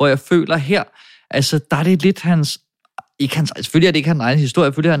det. Hvor jeg føler her, altså, der er det lidt selvfølgelig er det ikke hans egen historie,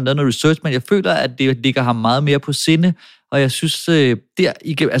 selvfølgelig har han lavet noget research, men jeg føler, at det ligger ham meget mere på sinde, og jeg synes,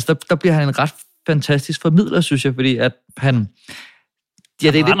 der bliver han en ret fantastisk formidler, synes jeg, fordi at han...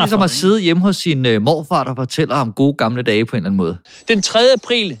 Ja, det er lidt ligesom at sidde hjemme hos sin morfar, der fortæller om gode gamle dage på en eller anden måde. Den 3.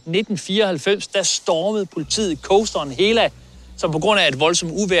 april 1994, der stormede politiet coasteren Hela, som på grund af et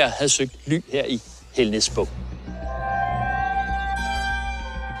voldsomt uvejr havde søgt ly her i Helnæsbugten.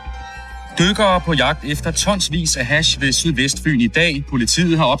 Dykkere på jagt efter tonsvis af hash ved Sydvestfyn i dag.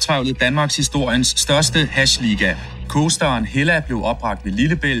 Politiet har optrævlet Danmarks historiens største hashliga. Coasteren Hella blev opbragt ved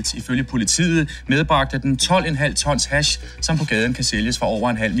Lillebælt. Ifølge politiet medbragte den 12,5 tons hash, som på gaden kan sælges for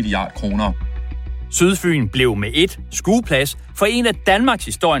over 0,5 milliard kroner. Sydfyn blev med et skueplads for en af Danmarks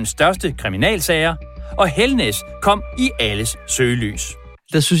historiens største kriminalsager, og Helnæs kom i alles søgelys.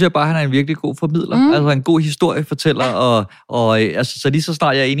 Der synes jeg bare, han er en virkelig god formidler. Altså en god historiefortæller, og altså, så lige så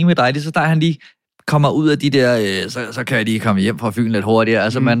snart jeg er enig med dig, lige så snart han lige kommer ud af de der, så kan jeg lige komme hjem fra Fyn lidt hurtigere.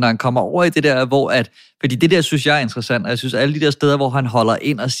 Altså, når han kommer over i det der, fordi det der synes jeg er interessant, og jeg synes alle de der steder, hvor han holder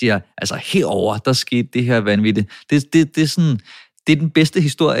ind og siger, altså herover der skete det her vanvittigt. Det er sådan, det er den bedste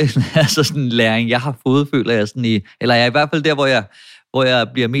historie, altså sådan læring, jeg har fået, føler jeg sådan i, eller jeg er i hvert fald der, hvor jeg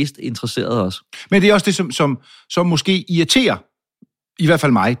bliver mest interesseret også. Men det er også det, som måske irriterer, i hvert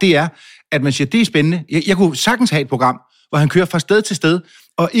fald mig, det er, at man siger, det er spændende. Jeg kunne sagtens have et program, hvor han kører fra sted til sted,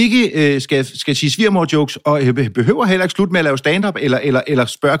 og ikke skal sige svigermor-jokes, og behøver heller ikke slutte med at lave stand-up, eller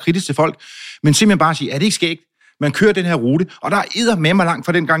spørge kritisk til folk, men simpelthen bare sige, er det ikke skægt? Man kører den her rute, og der er eddermame langt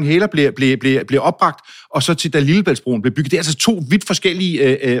fra den gang Hella bliver opbragt, og så til da Lillebæltsbroen blev bygget. Det er altså 2 vidt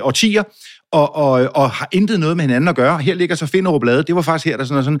forskellige årtier, og har intet noget med hinanden at gøre. Her ligger så Finderup Lade. Det var faktisk her, der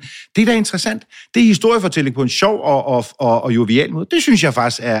sådan og sådan. Det er da interessant. Det er historiefortælling på en sjov og jovial måde. Det synes jeg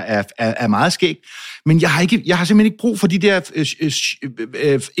faktisk er meget skægt. Men jeg har simpelthen ikke brug for de der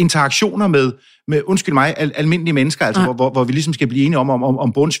interaktioner med undskyld mig, almindelige mennesker, altså, hvor vi ligesom skal blive enige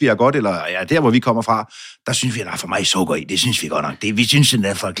om bundsvig er godt, eller ja, der hvor vi kommer fra, der synes vi, der er for mig sukker i. Det synes vi godt nok. Vi synes, det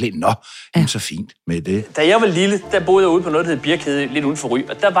er for klædt. Nå, det er så fint med det. Da jeg var lille, der boede jeg ude på noget, der hed Birkhede, lidt uden for Ry,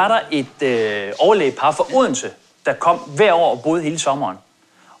 og der var der et overlægepar fra Odense, der kom hver år og boede hele sommeren.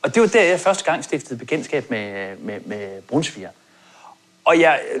 Og det var der, jeg første gang stiftede bekendtskab med brunsviger. Og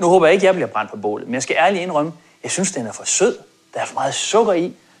nu håber jeg ikke, jeg bliver brændt på bålet, men jeg skal ærligt indrømme, jeg synes, den er for sød. Der er for meget sukker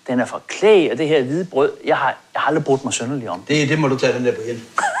i. Den er for klæg, og det her hvide brød, jeg har aldrig brudt mig synderligt om. Det må du tage den der på hende.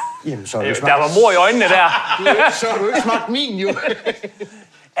 Jamen, så der var mor i øjnene der. Så har du ikke smagt min, jo.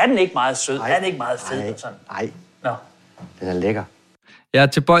 Er den ikke meget sød? Er den ikke meget fed? Nej. Nå. Den er lækker. Jeg er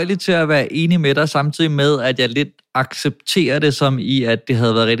tilbøjelig til at være enig med dig, samtidig med, at jeg lidt accepterer det som i, at det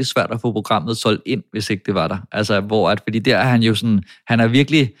havde været rigtig svært at få programmet solgt ind, hvis ikke det var der. Altså, fordi der er han jo sådan, han er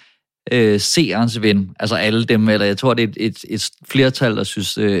virkelig seerens ven, altså alle dem, eller jeg tror, det er et flertal, der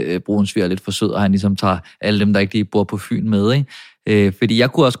synes, Brunsviger er lidt for sød, og han ligesom tager alle dem, der ikke lige bor på Fyn med, ikke? Fordi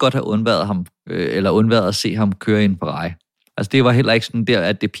jeg kunne også godt have undværet at se ham køre i en Ferrari. Altså, det var heller ikke sådan der,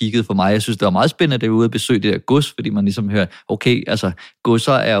 at det peakede for mig. Jeg synes, det var meget spændende, at det var ude at besøge det der gods, fordi man ligesom hører, okay, altså,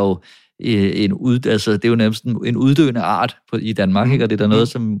 godser er jo det er jo nærmest en uddøende art i Danmark, ikke? Og det er der noget,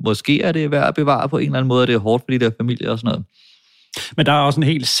 som måske er det værd at bevare på en eller anden måde, og det er hårdt for de der familier og sådan noget. Men der er også en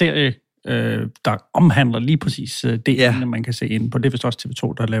hel serie, der omhandler lige præcis det, man kan se inde på. Det er vist også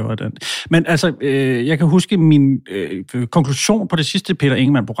TV2, der laver den. Men altså, jeg kan huske, min konklusion på det sidste Peter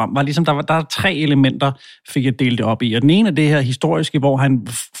Ingemann-program var ligesom, der er 3 elementer, fik jeg delt det op i. Og den ene er det her historiske, hvor han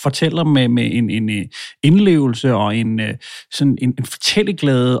fortæller med en indlevelse og en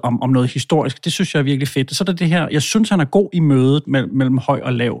fortælleglæde om noget historisk. Det synes jeg er virkelig fedt. Så er der det her, jeg synes, han er god i mødet mellem høj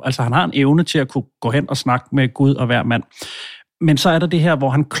og lav. Altså, han har en evne til at kunne gå hen og snakke med Gud og hver mand. Men så er der det her, hvor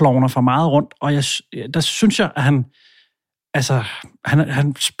han klovner for meget rundt, og der synes jeg, at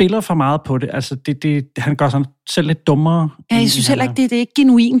han spiller for meget på det. Altså, han gør sig selv lidt dummere. Ja, jeg synes heller ikke, det er ikke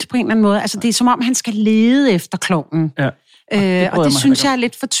genuint på en eller anden måde. Altså, det er som om, han skal lede efter klovnen. Ja. Og det synes jeg er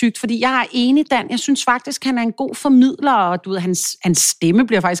lidt for tykt, fordi jeg er enig, Dan. Jeg synes faktisk, han er en god formidler, og du ved, hans stemme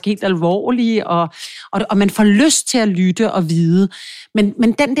bliver faktisk helt alvorlig, og man får lyst til at lytte og vide.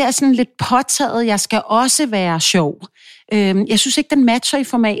 Men den der sådan lidt påtaget, jeg skal også være sjov. Jeg synes ikke, den matcher i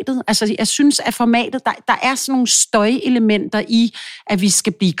formatet. Altså, jeg synes, at formatet, der er sådan nogle støjelementer i, at vi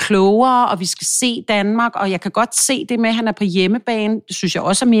skal blive klogere, og vi skal se Danmark, og jeg kan godt se det med, at han er på hjemmebane. Det synes jeg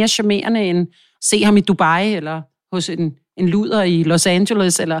også er mere charmerende end se ham i Dubai, eller hos en luder i Los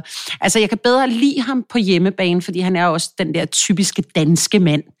Angeles. Altså, jeg kan bedre lide ham på hjemmebane, fordi han er også den der typiske danske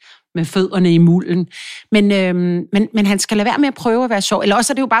mand med fødderne i mulden. Men han skal lade være med at prøve at være sjov. Eller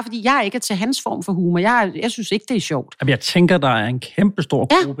også er det jo bare, fordi jeg ikke er til hans form for humor. Jeg synes ikke, det er sjovt. Jeg tænker, der er en kæmpe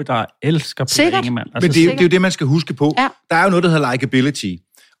stor gruppe, der elsker Peter Ingemann. Altså, men det er jo det, man skal huske på. Ja. Der er jo noget, der hedder likability.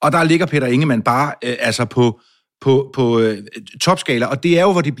 Og der ligger Peter Ingemann bare på topskala. Og det er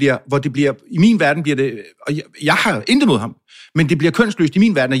jo, hvor det bliver i min verden bliver det, og jeg har intet mod ham, men det bliver kønsløst i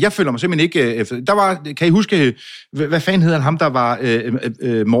min verden, og jeg føler mig simpelthen ikke efter. Der var, kan I huske, hvad fanden hedder ham, der var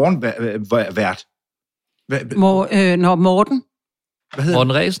morgenvært? Morten?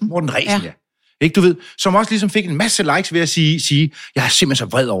 Morten Ræsen? Morten Ræsen, ja. Ikke, du ved, som også ligesom fik en masse likes ved at sige, jeg er simpelthen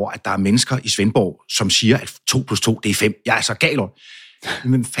så vred over, at der er mennesker i Svendborg, som siger, at 2 + 2, det er 5. Jeg er så gal over.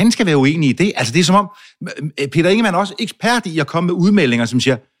 Men fanden skal være uenig i det? Altså, det er som om, Peter Ingemann er også ekspert i at komme med udmeldinger, som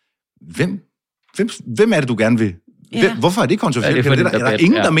siger, hvem er det, du gerne Ja. Hvorfor er det kontroversielt? Ja, der er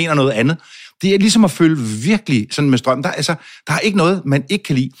ingen, der mener noget andet. Det er ligesom at følge virkelig sådan med strøm. Der er ikke noget, man ikke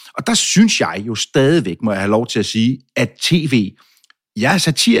kan lide. Og der synes jeg jo stadigvæk, må jeg have lov til at sige, at tv... Jeg er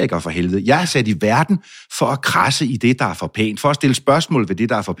satiriker for helvede. Jeg er sat i verden for at krasse i det, der er for pænt. For at stille spørgsmål ved det,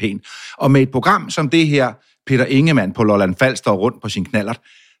 der er for pænt. Og med et program som det her, Peter Ingemann på Lolland Falster rundt på sin knallert,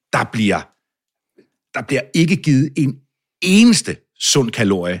 der bliver ikke givet en eneste sund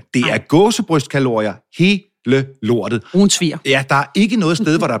kalorie. Det er gåsebrystkalorier hele lortet. Uden svir. Ja, der er ikke noget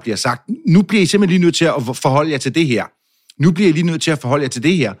sted, hvor der bliver sagt, nu bliver I simpelthen lige nødt til at forholde jer til det her. Nu bliver I lige nødt til at forholde jer til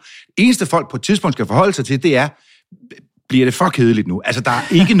det her. Eneste folk på et tidspunkt skal forholde sig til, det er, bliver det for kedeligt nu? Altså, der er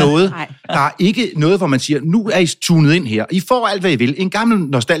ikke noget, hvor man siger, nu er I tunet ind her. I får alt, hvad I vil. En gammel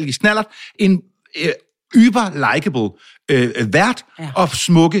nostalgisk knallert, en likeable vært og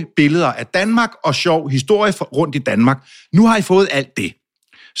smukke billeder af Danmark og sjov historie rundt i Danmark. Nu har I fået alt det.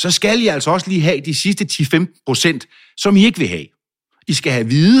 Så skal I altså også lige have de sidste 10-15%, som I ikke vil have. I skal have at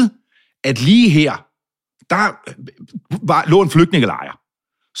vide, at lige her, der lå en flygtningelejr,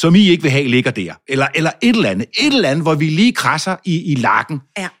 som I ikke vil have, ligger der. Eller et eller andet, hvor vi lige krasser i lakken.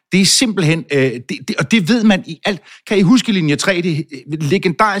 Ja. Det er simpelthen, og det ved man i alt. Kan I huske linje 3, det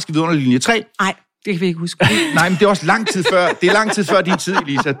legendariske vidunderlige linje 3? Nej, det kan vi ikke huske. Nej, men det er også lang tid før, det er lang tid før din tid,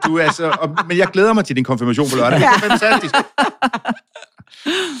 Elisa. Men jeg glæder mig til din konfirmation på lørdag. Det er fantastisk.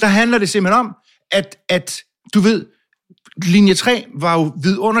 Der handler det simpelthen om, at du ved, linje 3 var jo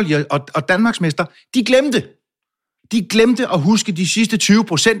vidunderlig, og Danmarksmester, de glemte at huske de sidste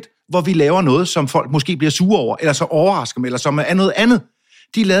 20%, hvor vi laver noget, som folk måske bliver sure over, eller så overrasker dem, eller som er noget andet.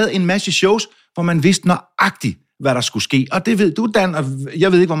 De lavede en masse shows, hvor man vidste nøjagtigt, hvad der skulle ske. Og det ved du, Dan, og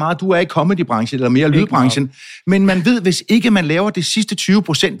jeg ved ikke, hvor meget du er i comedybranchen, eller mere lydbranchen, men man ved, hvis ikke man laver det sidste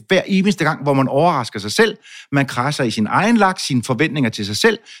 20% hver eneste gang, hvor man overrasker sig selv, man krasser i sin egen lak, sine forventninger til sig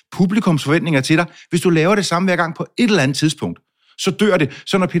selv, publikums forventninger til dig. Hvis du laver det samme hver gang på et eller andet tidspunkt, så dør det.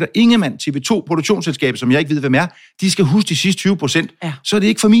 Så når Peter Ingemann, TV2 produktionsselskab, som jeg ikke ved, hvem er, de skal huske de sidste 20%, så er det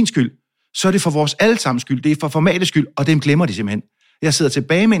ikke for min skyld. Så er det for vores allesammens skyld. Det er for formatets skyld, og dem glemmer de simpelthen. Jeg sidder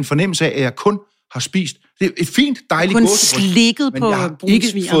tilbage med en fornemmelse af, at jeg kun har spist. Det er et fint, dejligt gåsebryst, men jeg har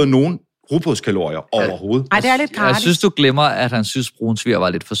ikke fået nogen rugbrødskalorier overhovedet. Nej, det er lidt gratis. Jeg synes, du glemmer, at han synes, brunsviger var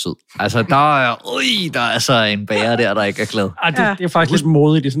lidt for sød. Altså, der er altså en bager der ikke er glad. Det er faktisk lidt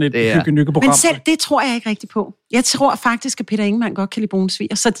modigt i sådan et hygge-nykke-program. Men selv det tror jeg ikke rigtigt på. Jeg tror faktisk, at Peter Ingemann godt kan lide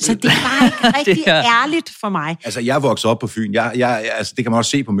brunsviger, så det er bare ikke rigtig ærligt for mig. Altså, jeg er vokset op på Fyn. Altså, det kan man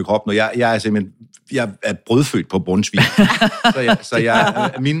også se på min krop, når jeg er simpelthen... Jeg er brødfødt på brunsviger. så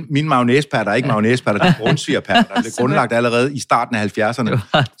min mayonnaise-patter er ikke mayonnaise-patter, det er brunsviger-patter. Der blev grundlagt allerede i starten af 70'erne.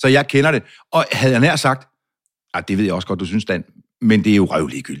 Så jeg kender det. Og havde jeg nær sagt, det ved jeg også godt, du synes, Dan, men det er jo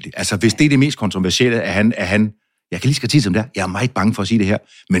røvligegyldigt. Altså, hvis det er det mest kontroversielle, at han jeg kan lige skal sige som det er, jeg er meget bange for at sige det her,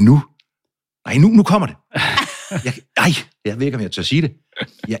 men nu kommer det. Jeg ved ikke, om jeg tør sige det.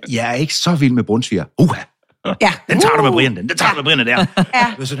 Jeg er ikke så vild med brunsviger. Ja. Den tager du med Brian, den tager du med Brian der.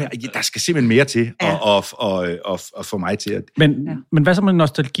 Der skal simpelthen mere til at få mig til at... Men hvad så med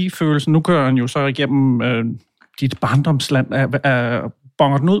nostalgifølelsen? Nu kører han jo så igennem dit barndomsland.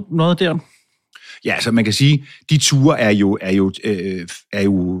 Bonger den ud noget der? Ja, altså man kan sige, de ture er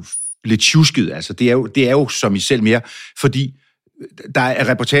jo lidt tjusket. Altså det er jo som I selv mere, fordi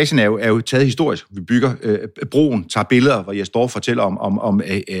reportagen er jo taget historisk. Vi bygger broen, tager billeder, hvor jeg står og fortæller om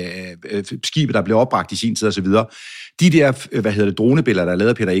skibet, der blev opbragt i sin tid og så videre. De der, dronebilleder, der er lavet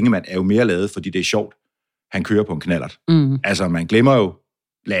af Peter Ingemann, er jo mere lavet, fordi det er sjovt. Han kører på en knallert. Altså, man glemmer jo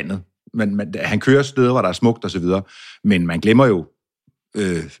landet. Han kører steder, hvor der er smukt og så videre. Men man glemmer jo,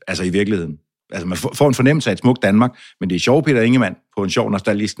 i virkeligheden. Altså, man får en fornemmelse af et smukt Danmark, men det er sjovt Peter Ingemann på en sjov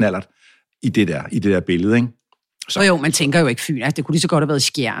nostalgisk knallert i det der billede, ikke? Så man tænker jo ikke Fyn. Det kunne lige så godt have været i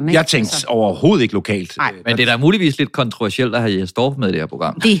Skjern, ikke? Jeg tænkte overhovedet ikke lokalt. Nej. Men det er da muligvis lidt kontroversielt at have Jes Dorph med i det her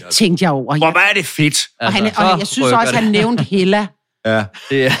program. Det tænkte jeg over. Hvor er det fedt. Og jeg synes også, han nævnte Hella. Ja.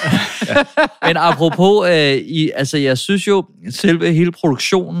 Men apropos, jeg synes jo, selve hele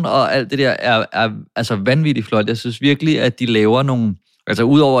produktionen og alt det der er vanvittigt flot. Jeg synes virkelig, at de laver nogle... Altså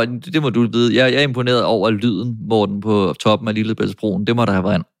udover, det må du vide, jeg er imponeret over lyden, Morten, på toppen af Lillebæltsbroen. Det må der have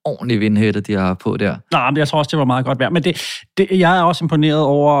været en ordentlig vindhætte, de har på der. Nej, men jeg tror også, det var meget godt værd. Men jeg er også imponeret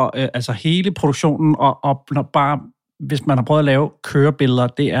over hele produktionen, og bare, hvis man har prøvet at lave kørebilleder,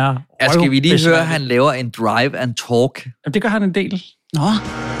 det er... Skal vi lige høre, at han laver en drive and talk? Ja, det gør han en del. Nå.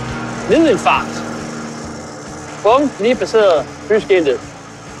 Middelfart. Bum, lige passeret byskiltet.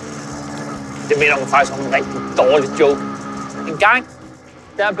 Det minder mig faktisk om en rigtig dårlig joke. En gang,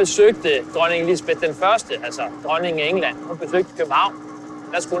 der besøgte dronning Elisabeth den første, altså dronningen af England. Hun besøgte København.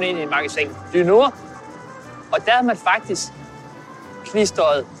 Der skulle hun ind i et magasin, Dynur. Og der havde man faktisk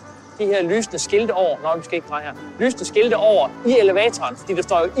klistret de her lysende skilte over, vi skal ikke dreje her, lysende skilte over i elevatoren, fordi der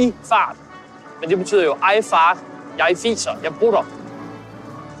står jo i fart. Men det betyder jo, I fart, jeg fiser, jeg brutter.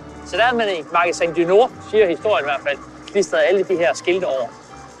 Så der er man i Magasin du Nord, siger historien i hvert fald, klistret alle de her skilte over.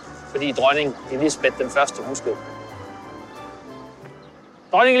 Fordi dronning Elisabeth den første, hun skrev.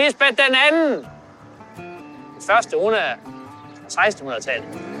 Dronning Elisabeth den anden! Den første, hun er 1600-tallet.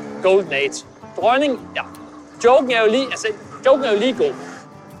 Golden Age. Dronning, ja. Joken er jo lige god.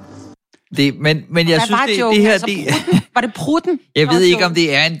 Men jeg synes, det her... Altså, var det prutten? Jeg ved ikke, om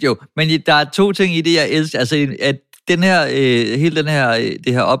det er en joke, men der er to ting i det, jeg elsker. Altså, at den her,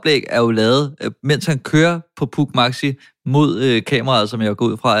 det her oplæg er jo lavet, mens han kører på Puk Maxi mod kameraet, som jeg går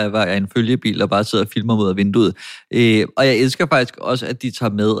ud fra, at er en følgebil, og bare sidder og filmer mod vinduet. Og jeg elsker faktisk også, at de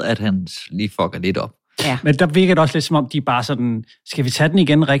tager med, at han lige fucker lidt op. Ja. Men der virker det også lidt som om, de er bare sådan, skal vi tage den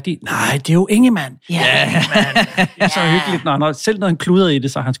igen rigtigt? Nej, det er jo Ingemann. Ja. Ingemann. Det er så hyggeligt, selv når han kluder i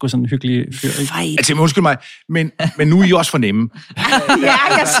det, så er han sgu sådan en hyggelig fyr. Altså, undskyld mig, men nu er I også fornemme. Ja,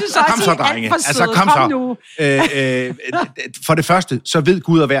 jeg synes også, kom så, drenge. Altså, kom så. For det første, så ved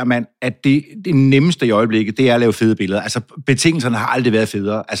Gud og hver mand, at det nemmeste i øjeblikket, det er at lave fede billeder. Altså, betingelserne har aldrig været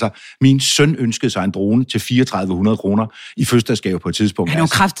federe. Altså, min søn ønskede sig en drone til 3.400 kroner i fødselsdagsgave på et tidspunkt. Han har jo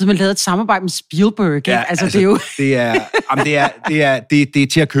kraftigt lavet et samarbejde med Spielberg. Ja, altså, det er jo... Det er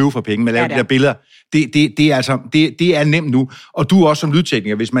til at købe for penge, man laver de der billeder. Det er nemt nu. Og du også som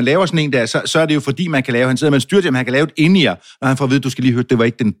lydtekniker, hvis man laver sådan en der, så er det jo fordi, man kan lave, han sidder med en styrtjem, han kan lave et ind-ear, og han får at vide, du skal lige høre, det var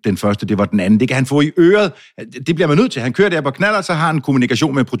ikke den første, det var den anden. Det kan han få i øret. Det bliver man nødt til. Han kører der på knaller, så har han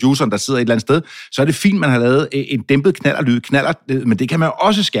kommunikation med produceren, der sidder et eller andet sted. Så er det fint, man har lavet en dæmpet knallerlyd, men det kan man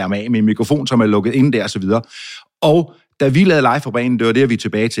også skærme af med en mikrofon, som er lukket inde der, og så videre. Og da vi lavede live for banen, det var det, vi er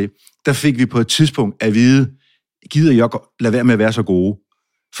tilbage til, der fik vi på et tidspunkt at vide, gider jeg lade være med at være så gode?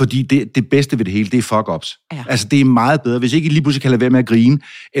 Fordi det bedste ved det hele, det er fuck-ups. Ja. Altså, det er meget bedre. Hvis ikke I lige pludselig kan lade være med at grine,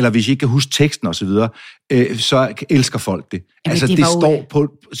 eller hvis I ikke kan huske teksten osv., så elsker folk det. Jamen, altså, det står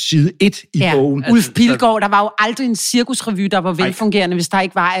på side 1 i bogen. Ulf Pilgaard, der var jo aldrig en cirkusrevy, der var velfungerende, hvis der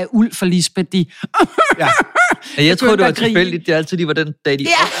ikke var af Ulf og Lisbeth, de... Ja. Jeg tror, det var tilfældigt. Det er altid, de var den dag, de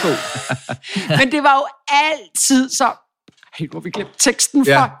optog. Men det var jo altid så... Helt, hvor vi glemte teksten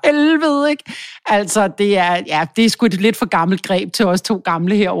for helvede, ikke? Altså, det er sgu et lidt for gammelt greb til os to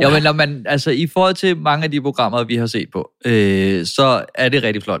gamle herovre. Ja, men når man, altså, i forhold til mange af de programmer, vi har set på, så er det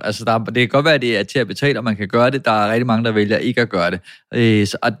rigtig flot. Altså, det kan godt være, at det er til at betale, og man kan gøre det. Der er rigtig mange, der vælger ikke at gøre det.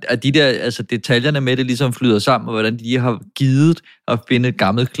 Og de der, altså, detaljerne med det ligesom flyder sammen, og hvordan de har givet at finde et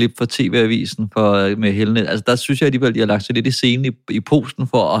gammelt klip fra TV-avisen med Helnet. Altså, der synes jeg alligevel, de har lagt sig lidt i scenen i posten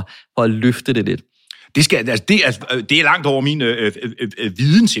for at løfte det lidt. Det er langt over min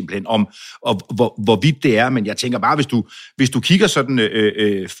viden simpelthen om hvorvidt det er, men jeg tænker bare, hvis du kigger sådan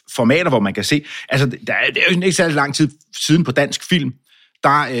formater, hvor man kan se, altså det er jo ikke særlig lang tid siden på dansk film,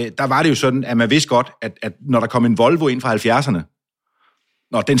 der var det jo sådan, at man vidste godt, at når der kom en Volvo ind fra 70'erne,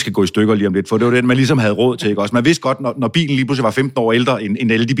 den skal gå i stykker lige om lidt, for det var det, man ligesom havde råd til, ikke også? Man vidste godt, når bilen lige pludselig var 15 år ældre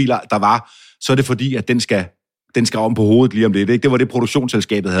end alle de biler, der var, så er det fordi, at den skal om på hovedet lige om lidt, ikke? Det var det,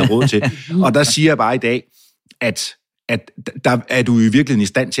 produktionsselskabet havde råd til. Og der siger jeg bare i dag, at der er du i virkeligheden i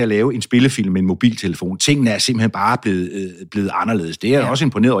stand til at lave en spillefilm med en mobiltelefon. Tingene er simpelthen bare blevet anderledes. Det er jeg også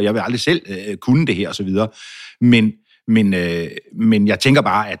imponeret over. Jeg vil aldrig selv kunne det her, og så videre. Men jeg tænker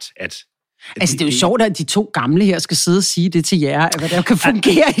bare, at altså, det er jo sjovt, at de to gamle her skal sidde og sige det til jer, hvad der kan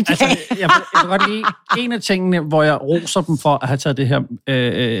fungere i dag. Altså, jeg vil godt lide en af tingene, hvor jeg roser dem for at have taget det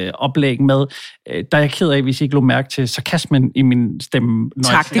her oplæg med. Der er jeg ked af, hvis I ikke lå mærke til sarkasmen i min stemme.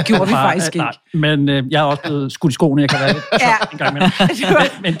 Tak, det gjorde vi faktisk ikke. Men jeg er også blevet skudt i skoene, jeg kan være lidt en gang imellem.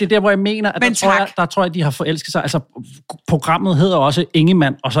 Men det er der, hvor jeg mener, at der tror jeg, de har forelsket sig. Altså, programmet hedder også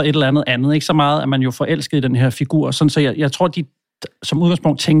Ingemann, og så et eller andet. Ikke så meget, at man jo forelsket i den her figur. Sådan, så jeg tror, de som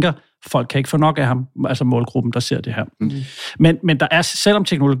udgangspunkt tænker, folk kan ikke få nok af ham, altså målgruppen, der ser det her. Men der er, selvom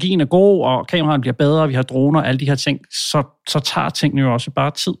teknologien er god, og kameraen bliver bedre, vi har droner og alle de her ting, så tager tingene jo også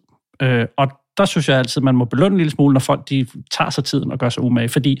bare tid. Og der synes jeg altid, man må belønne en lille smule, når folk de tager sig tiden og gør sig umage.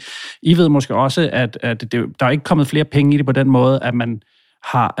 Fordi I ved måske også, at der er ikke kommet flere penge i det på den måde, at man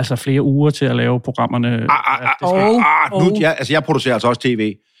har altså flere uger til at lave programmerne. Jeg producerer altså også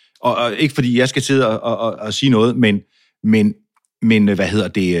tv, og ikke fordi jeg skal sidde og sige noget, men hvad hedder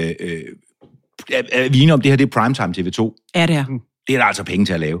det? Er vi enige om, det her det er Primetime TV2? Ja, det er. Det er der altså penge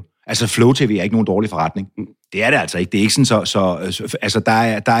til at lave. Altså, Flow TV er ikke nogen dårlig forretning. Det er det altså ikke. Det er ikke sådan altså,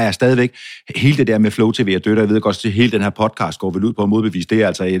 der er stadigvæk hele det der med Flow TV og døtter. Jeg ved godt, at hele den her podcast går vel ud på at modbevise. Det er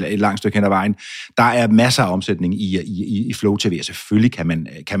altså et langt stykke hen ad vejen. Der er masser af omsætning i Flow TV, og selvfølgelig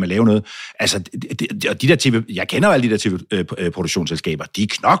kan man lave noget. Altså, de der TV, jeg kender jo alle de der TV-produktionsselskaber. De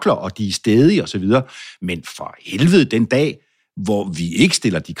knokler, og de er stedige og så videre. Men for helvede, den dag, hvor vi ikke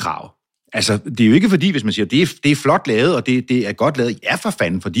stiller de krav. Altså, det er jo ikke fordi, hvis man siger, det er flot lavet, og det er godt lavet. Ja, for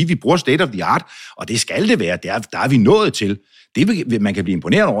fanden, fordi vi bruger state of the art, og det skal det være. Der er vi nået til. Det, man kan blive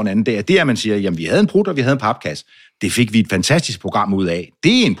imponeret over en anden dag, det er, at man siger, jamen, vi havde en prut, og vi havde en papkasse. Det fik vi et fantastisk program ud af.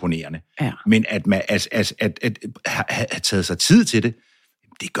 Det er imponerende. Ja. Men at have taget sig tid til det,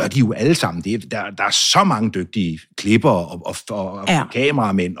 det gør de jo alle sammen. Der er så mange dygtige klipper og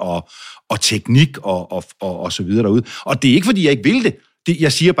kameramænd og teknik og så videre derude. Og det er ikke, fordi jeg ikke vil det.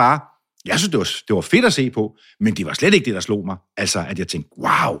 Jeg siger bare, jeg synes, det var fedt at se på, men det var slet ikke det, der slog mig. Altså, at jeg tænkte,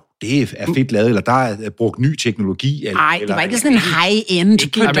 wow, det er fedt lavet, eller der er brugt ny teknologi. Nej, det var ikke sådan en high-end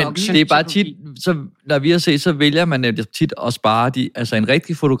production. Det er bare tit, så når vi har set, så vælger man tit at spare en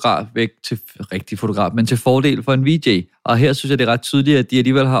rigtig fotograf væk til rigtig fotograf, men til fordel for en VJ. Og her synes jeg, det er ret tydeligt, at de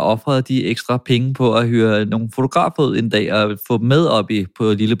alligevel har offret de ekstra penge på at hyre nogle fotografer ud en dag og få dem med op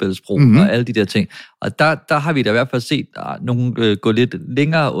på Lillebæltsbro og alle de der ting. Og der har vi da i hvert fald set nogen gå lidt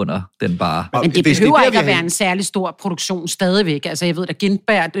længere under den bare. Men det behøver ikke at være en særlig stor produktion stadigvæk. Altså jeg ved da,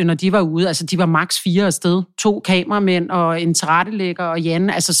 Gintberg, når de var ude, altså de var maks 4 afsted. 2 kameramænd og en tilrettelægger og Jan.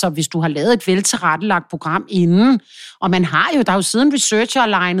 Altså så hvis du har lavet et veltilrettelagt program inden, og man har jo, der er jo siden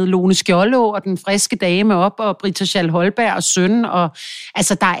researcher-legnet Lone Skjoldå og den friske dame op, og Britta Schall Holberg og søn, og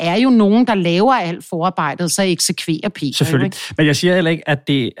altså der er jo nogen, der laver alt forarbejdet, så eksekverer Peter. Selvfølgelig. Men jeg siger heller ikke, at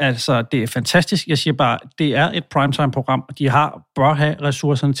det er fantastisk. Jeg siger bare, det er et primetime-program, og de bør have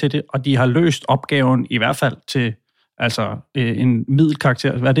ressourcerne til det, og de har løst opgaven i hvert fald til en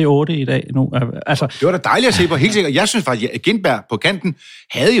middelkarakter. Hvad er det 8 i dag nu? Altså, det var da dejligt at se på, helt sikkert. Jeg synes faktisk, at Gintberg på kanten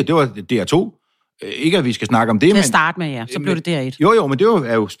havde jo, det var DR2. Ikke, at vi skal snakke om det, men... Til at starte med, ja. Så blev det DR1. Jo, men det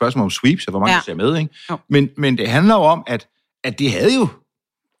er jo et spørgsmål om sweeps, og hvor mange der ser med, ikke? Men det handler jo om, at det havde jo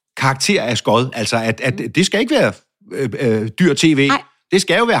karakter af skod. Altså, at det skal ikke være dyr tv. Nej. Det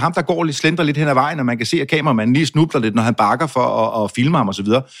skal jo være ham, der går lidt, slender lidt hen ad vejen, og man kan se, at kameramanden lige snubler lidt, når han bakker for at filme ham og så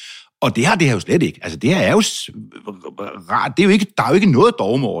videre. Og det her jo slet ikke. Altså, det her er jo rart. Det er jo ikke, der er jo ikke noget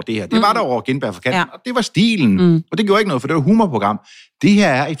dogme over det her. Det var der over Gintberg for kanten, og det var stilen. Og det gjorde ikke noget, for det var et humorprogram. Det her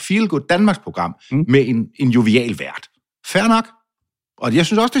er et feel-good Danmarks-program med en jovial vært. Fair nok. Og jeg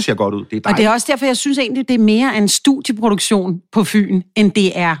synes også, det ser godt ud. Det er dejligt. Og det er også derfor, jeg synes egentlig, det er mere en studieproduktion på Fyn, end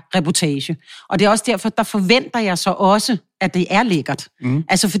det er reportage. Og det er også derfor, der forventer jeg så også, at det er lækkert.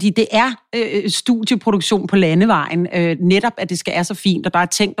 Altså, fordi det er studieproduktion på landevejen. Netop, at det skal er så fint, og der er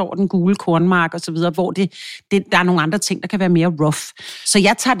tænkt over den gule kornmark og så videre, hvor der er nogle andre ting, der kan være mere rough. Så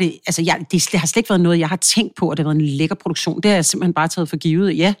jeg tager det... Altså, det har slet ikke været noget, jeg har tænkt på, at det har været en lækker produktion. Det har jeg simpelthen bare taget for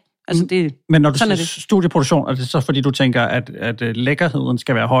givet. Ja. Altså det, men når du siger studieproduktion, er det så fordi, du tænker, at lækkerheden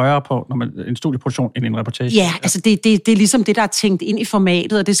skal være højere på en studieproduktion end en reportage? Ja, altså det er ligesom det, der er tænkt ind i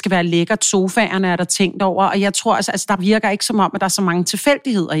formatet, og det skal være lækkert. Sofaerne er der tænkt over, og jeg tror, altså der virker ikke som om, at der er så mange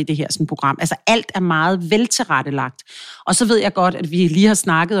tilfældigheder i det her sådan program. Altså alt er meget veltilrettelagt. Og så ved jeg godt, at vi lige har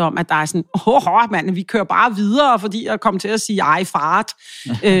snakket om, at der er sådan, mand, vi kører bare videre, fordi jeg kom til at sige, ej, fart.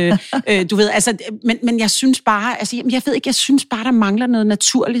 Du ved, altså, men jeg synes bare, altså, jeg synes bare, der mangler noget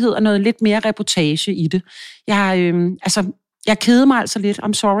naturlighed og noget lidt mere reportage i det. Jeg keder mig altså lidt,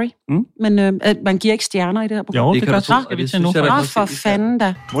 I'm sorry. Men man giver ikke stjerner i det her program. Jo, det gør så. Det til nu. For fanden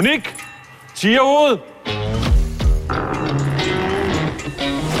da. Monique, tiger ud!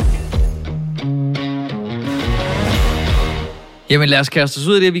 Jamen lad os kaste os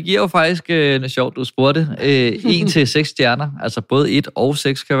ud af det. Vi giver jo faktisk, sjovt du spurgte, 1-6 stjerner. Altså både 1 og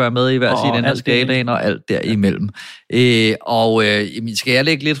 6 kan være med i hver sin ende af skalaen, og alt derimellem. Skal jeg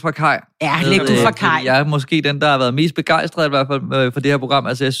lægge lidt fra Kaj? Ja, læg du fra Kaj. Jeg er måske den, der har været mest begejstret i hvert fald for det her program.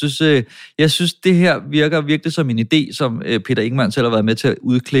 Altså jeg synes det her virker virkelig som en idé, som Peter Ingemann selv har været med til at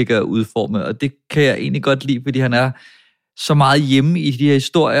udklikke og udforme. Og det kan jeg egentlig godt lide, fordi han er så meget hjemme i de her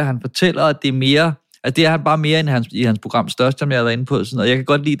historier, han fortæller, at det er mere... Altså, det er han bare mere end i hans program største, som jeg har været inde på. Sådan, og jeg kan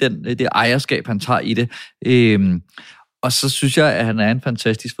godt lide det ejerskab, han tager i det. Og så synes jeg, at han er en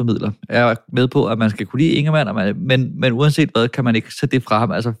fantastisk formidler. Jeg er med på, at man skal kunne lide Ingemann, men uanset hvad, kan man ikke sætte det fra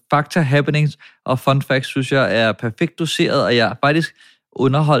ham. Altså, fakta, happenings og fun facts, synes jeg, er perfekt doseret, og jeg er faktisk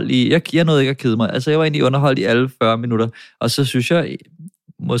underholdt i... Jeg nåede ikke at kede mig. Altså, jeg var egentlig underholdt i alle 40 minutter. Og så synes jeg,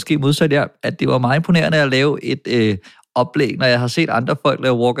 måske modsat jer, at det var meget imponerende at lave et... oplæg, når jeg har set andre folk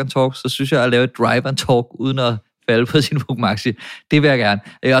lave walk and talk, så synes jeg at lave et drive and talk, uden at falde på sin Bookmaxi. Det vil jeg gerne.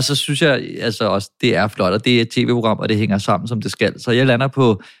 Og så synes jeg altså også, det er flot, og det er et tv-program, og det hænger sammen, som det skal. Så jeg lander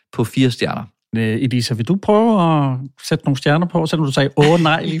på 4 stjerner. Elisa, vil du prøve at sætte nogle stjerner på, selvom du sagde,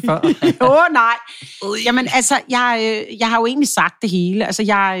 nej lige før? Nej. Jamen altså, jeg har jo egentlig sagt det hele. Altså,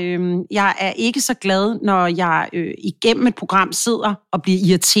 jeg er ikke så glad, når jeg igennem et program sidder og bliver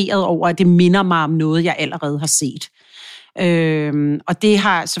irriteret over, at det minder mig om noget, jeg allerede har set. Og det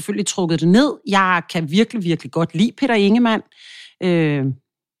har selvfølgelig trukket det ned. Jeg kan virkelig, virkelig godt lide Peter Ingemann.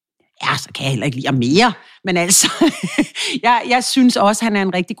 Så kan jeg heller ikke lide ham mere. Men altså, jeg synes også, han er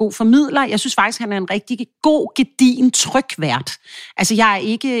en rigtig god formidler. Jeg synes faktisk, han er en rigtig god, gedigen trykvært. Altså, jeg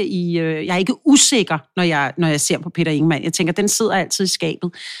er ikke usikker, når jeg ser på Peter Ingemann. Jeg tænker, den sidder altid i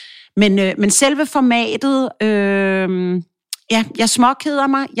skabet. Men selve formatet, jeg småkeder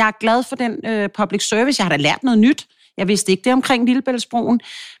mig. Jeg er glad for den public service. Jeg har da lært noget nyt. Jeg vidste ikke det omkring Lillebæltsbroen.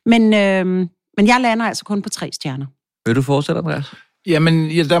 Men jeg lander altså kun på 3 stjerner. Vil du fortsætte, Andreas? Jamen,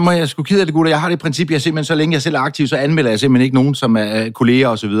 der må jeg sgu kede af det, gutter. Jeg har det princip, jeg simpelthen, så længe jeg selv er aktiv, så anmelder jeg simpelthen ikke nogen, som er kolleger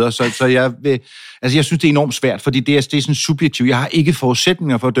og så videre. Så jeg synes, det er enormt svært, fordi det er sådan subjektivt. Jeg har ikke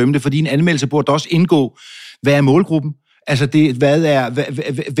forudsætninger for at dømme det, fordi en anmeldelse burde også indgå, hvad er målgruppen? Altså,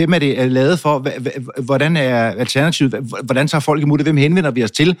 hvem er det lavet for? Hvordan er alternativet? Hvordan tager folk imod det? Hvem henvender vi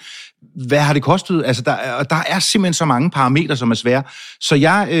os til? Hvad har det kostet? Altså, der er simpelthen så mange parametre, som er svære. Så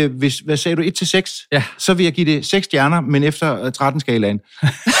jeg, hvad sagde du, 1-6? Ja. Så vil jeg give det 6 stjerner, men efter 13-skalaen.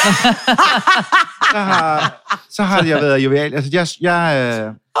 så har jeg været jovial. Altså, det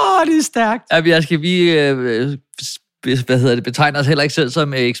er stærkt. Ja, skal vi betegner os heller ikke selv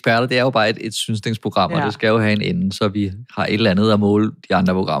som eksperter. Det er jo bare et synsningsprogram, og det skal jo have en ende, så vi har et eller andet at måle de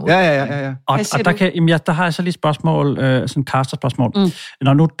andre programmer. Ja. Og der har jeg så lige et spørgsmål, sådan et casterspørgsmål.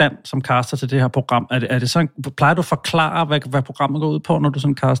 Når nu Dan, som caster til det her program, er det sådan, plejer du at forklare, hvad programmet går ud på, når du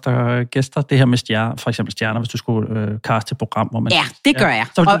sådan caster gæster? Det her med stjerner, for eksempel stjerner, hvis du skulle caste et program, hvor man... Ja, det gør jeg.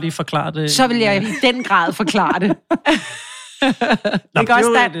 Så vil du lige forklare det? Så vil jeg i den grad forklare det. Det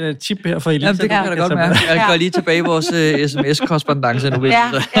er jo et tip her for Elisa. Jamen, det kan jeg da godt mærke. Jeg går lige tilbage i vores sms-korrespondance nu.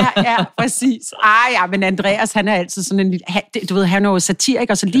 Ja, præcis. Men Andreas, han er altid sådan en lille... Du ved, han er jo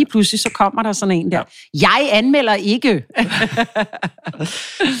satiriker, så lige pludselig så kommer der sådan en der. Jeg anmelder ikke.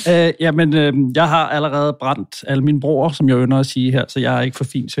 Jeg har allerede brændt alle mine broer, som jeg ynder at sige her, så jeg er ikke for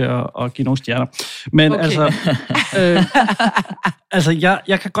fin til at give nogle stjerner. Men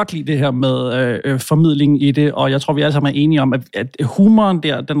jeg kan godt lide det her med formidlingen i det, og jeg tror, vi alle sammen er enige om, at humoren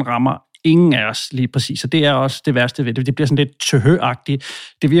der, den rammer ingen af os lige præcis, og det er også det værste ved det. Det bliver sådan lidt tøhøagtigt.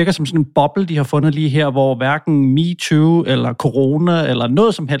 Det virker som sådan en boble, de har fundet lige her, hvor hverken MeToo eller corona eller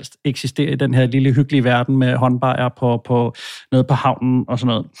noget som helst eksisterer i den her lille hyggelige verden med håndbajer på noget på havnen og sådan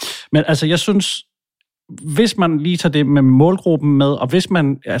noget. Men altså, jeg synes, hvis man lige tager det med målgruppen med, og hvis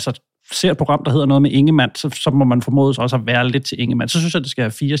man ser et program, der hedder noget med Ingemann, så må man formodes også at være lidt til Ingemann. Så synes jeg, det skal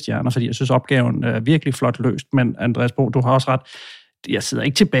have 4 stjerner, fordi jeg synes, opgaven er virkelig flot løst. Men Andreas Bo, du har også ret. Jeg sidder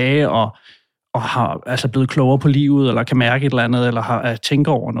ikke tilbage og har blevet klogere på livet, eller kan mærke et eller andet, eller har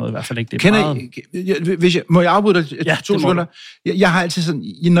tænker over noget, i hvert fald ikke. Det er meget... Må jeg afbryde dig 2 sekunder? Jeg har altid sådan,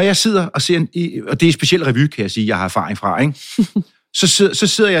 når jeg sidder og ser, og det er speciel revy, kan jeg sige, jeg har erfaring fra, ikke? så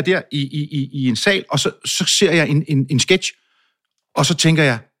sidder jeg der i en sal, og så ser jeg en sketch, og så tænker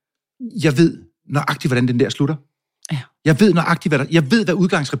jeg ved nøjagtigt, hvordan den der slutter. Ja. Jeg ved nøjagtigt, hvad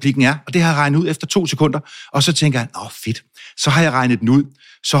udgangsreplikken er, og det har jeg regnet ud efter 2 sekunder, og så tænker jeg, fedt, så har jeg regnet den ud,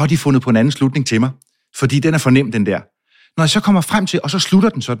 så har de fundet på en anden slutning til mig, fordi den er for nem, den der. Når jeg så kommer frem til, og så slutter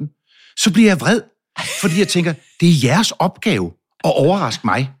den sådan, så bliver jeg vred, fordi jeg tænker, det er jeres opgave at overraske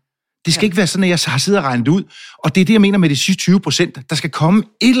mig. Det skal ikke være sådan, at jeg har siddet og regnet ud, og det er det, jeg mener med de sidste 20%. Der skal komme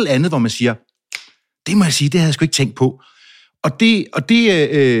et eller andet, hvor man siger, det må jeg sige, det havde jeg sgu ikke tænkt på. Og det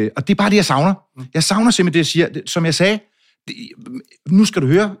er bare det, jeg savner. Jeg savner simpelthen det, jeg siger. Som jeg sagde, nu skal du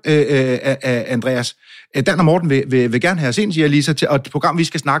høre, Andreas. Dan og Morten vil gerne have os ind, siger Lisa, og et program, vi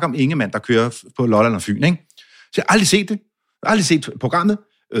skal snakke om Ingemann, der kører på Lolland og Fyn. Ikke? Så jeg har aldrig set det. Jeg har aldrig set programmet.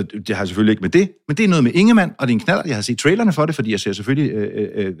 Det har jeg selvfølgelig ikke med det, men det er noget med Ingemann, og det er en knaller. Jeg har set trailerne for det, fordi jeg ser selvfølgelig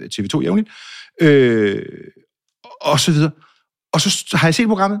TV2 jævnligt. Og så videre. Og så har jeg set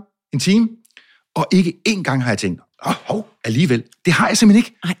programmet en time, og ikke én gang har jeg tænkt, alligevel. Det har jeg simpelthen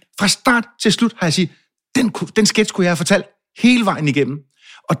ikke. Nej. Fra start til slut har jeg sagt, den sketch kunne jeg have fortalt hele vejen igennem.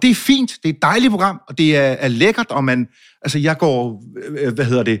 Og det er fint, det er et dejligt program, og det er lækkert, og jeg går,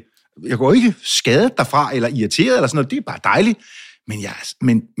 jeg går ikke skadet derfra, eller irriteret, eller sådan noget, det er bare dejligt.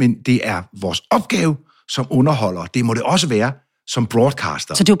 Men det er vores opgave som underholder, det må det også være som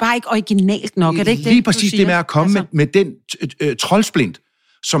broadcaster. Så det er jo bare ikke originalt nok, er det ikke det? Lige præcis det med at komme med den troldsplint,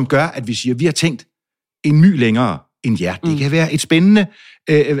 som gør, at vi siger, vi har tænkt en my længere end jer. Det kan være et spændende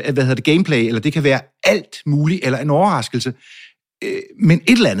gameplay, eller det kan være alt muligt, eller en overraskelse. Men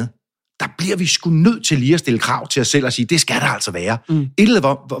et eller andet, der bliver vi sgu nødt til lige at stille krav til os selv og sige, det skal der altså være. Et eller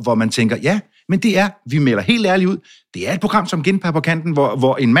andet, hvor man tænker, ja, men det er, vi melder helt ærligt ud, det er et program som Gindpær på kanten,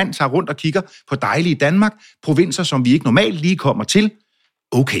 hvor en mand tager rundt og kigger på dejlige Danmark, provinser, som vi ikke normalt lige kommer til.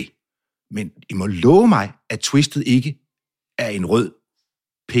 Okay, men I må love mig, at twistet ikke er en rød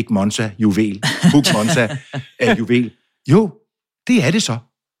Pig Monza juvel, Pug Monza juvel. Jo, det er det så.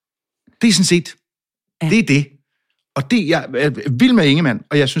 Det er sådan set, det er det. Og det, jeg er vild med Ingemann,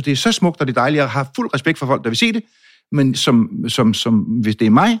 og jeg synes, det er så smukt, og det er dejligt. Jeg har fuld respekt for folk, der vil se det, men som hvis det er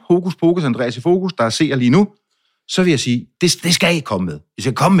mig, Hokus Pokus, Andreas i Fokus, der ser lige nu, så vil jeg sige, det skal I komme med. I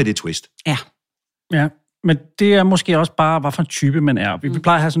skal komme med det twist. Ja, men det er måske også bare, hvad for en type man er. Vi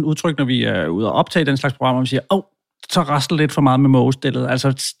plejer at have sådan et udtryk, når vi er ude og optage den slags programmer, og vi siger, så rasler lidt for meget med mågestillet.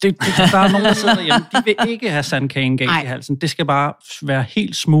 Altså, der er nogen, der sidder derhjemme, de vil ikke have sandkagen galt i halsen. Det skal bare være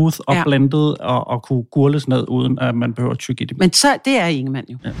helt smooth og blendet og kunne gurles ned, uden at man behøver at tygge i det. Men så, det er Ingemann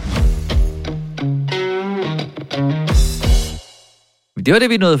jo. Ja. Det var det,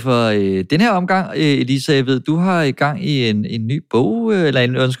 vi nåede for den her omgang. Elisa, jeg ved, du har i gang i en ny bog, eller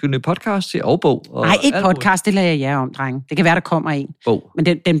en ny podcast til bog. Nej, ikke podcast, det lader jeg jer om, drenge. Det kan være, der kommer en. Bog. Men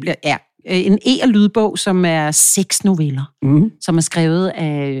den bliver, en lydbog, som er 6 noveller, som er skrevet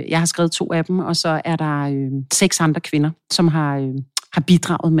af, jeg har skrevet 2 af dem, og så er der 6 andre kvinder, som har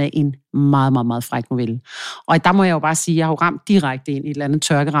bidraget med en meget, meget, meget fræk novelle. Og der må jeg jo bare sige, at jeg har jo ramt direkte ind i et eller andet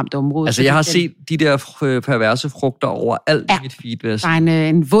tørkeramt område. Altså, jeg har set de der perverse frugter overalt i mit feed. Der er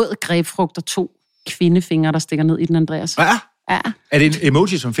en våd grebfrugt og 2 kvindefingre, der stikker ned i den, Andreas. Ja. Er det en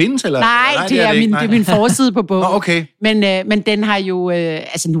emoji, som findes? Eller? Nej, det er min forside på bogen. Okay. Men den har jo...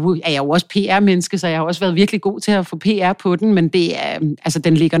 altså, nu er jeg jo også PR-menneske, så jeg har også været virkelig god til at få PR på den, men det er, altså,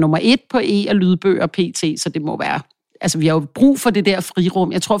 den ligger nummer 1 på og lydbøger pt, så det må være... Altså, vi har jo brug for det der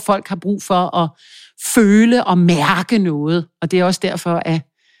frirum. Jeg tror, folk har brug for at føle og mærke noget, og det er også derfor, at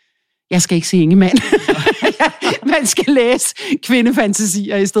jeg skal ikke se Ingemann. Man skal læse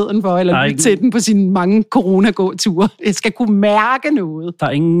kvindefantasier i stedet for, eller lytte til den på sine mange coronagåture. Jeg skal kunne mærke noget. Der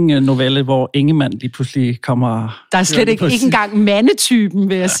er ingen novelle, hvor Ingemann lige pludselig kommer... Der er slet ikke engang mandetypen,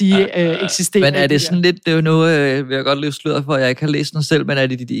 vil jeg sige, eksisterer. Men er det sådan lidt, det er jo noget, vil jeg godt løfte sløret for, jeg ikke har læst den selv, men er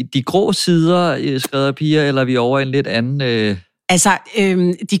det de grå sider skrevet af piger, eller er vi over en lidt anden... Altså,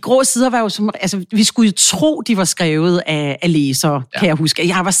 de grå sider var jo som... Altså, vi skulle jo tro, de var skrevet af læsere, kan jeg huske.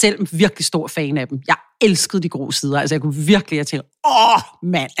 Jeg var selv virkelig stor fan af dem. Jeg elskede de grå sider. Altså, jeg kunne virkelig tænke,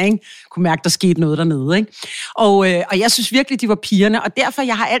 mand, ikke? Kunne mærke, der skete noget dernede, ikke? Og jeg synes virkelig, de var pigerne, og derfor,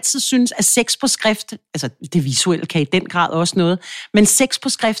 jeg har altid syntes, at sex på skrift, altså, det visuelle kan i den grad også noget, men sex på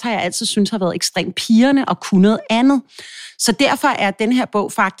skrift har jeg altid syntes har været ekstremt pigerne og kunne noget andet. Så derfor er den her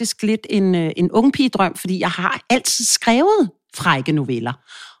bog faktisk lidt en ungpigedrøm, fordi jeg har altid skrevet frække noveller.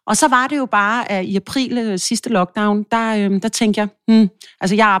 Og så var det jo bare, at i april sidste lockdown, der tænkte jeg,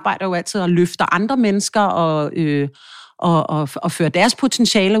 altså jeg arbejder jo altid og løfter andre mennesker og fører deres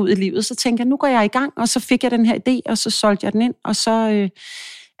potentialer ud i livet. Så tænkte jeg, nu går jeg i gang, og så fik jeg den her idé, og så solgte jeg den ind, og så...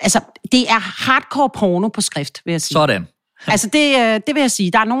 altså, det er hardcore porno på skrift, vil jeg sige. Sådan. Altså, det vil jeg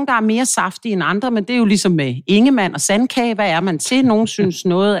sige. Der er nogen, der er mere saftige end andre, men det er jo ligesom med Ingemann og sandkage. Hvad er man til? Nogen synes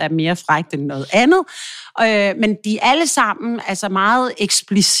noget er mere frækt end noget andet. Men de er alle sammen altså meget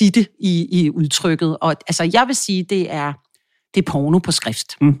eksplicite i udtrykket. Og altså, jeg vil sige, det er porno på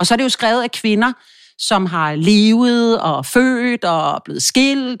skrift. Og så er det jo skrevet af kvinder, som har levet og født og blevet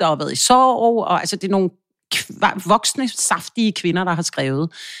skilt og været i sorg. Og altså, det er nogle voksne, saftige kvinder, der har skrevet.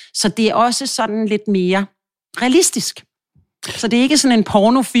 Så det er også sådan lidt mere realistisk. Så det er ikke sådan en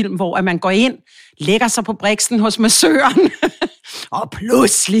pornofilm, hvor man går ind, lægger sig på briksen hos massøren, og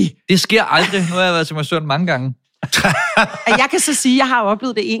pludselig... Det sker aldrig. Nu har jeg været til massøren mange gange. Jeg kan så sige, at jeg har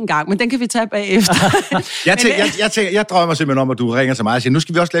oplevet det 1 gang, men den kan vi tage bagefter. Jeg drømmer simpelthen om, at du ringer til mig og siger, nu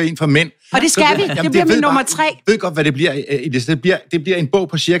skal vi også lave en for mænd. Og det skal vi. Det bliver min nummer 3. Jeg ved godt, hvad det bliver. Det bliver en bog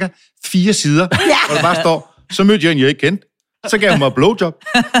på cirka 4 sider, hvor der bare står, så mødte jeg en, jeg ikke kendte. Så gav hun mig et blowjob,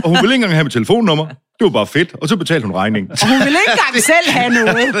 og hun ville ikke engang have mit telefonnummer. Det var bare fedt, og så betalte hun regningen. Og hun ville ikke engang selv have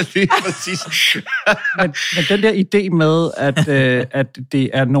noget. Præcis. men den der idé med, at det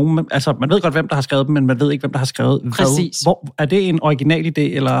er nogen... Altså, man ved godt, hvem der har skrevet dem, men man ved ikke, hvem der har skrevet hvad. Præcis. Er det en original idé,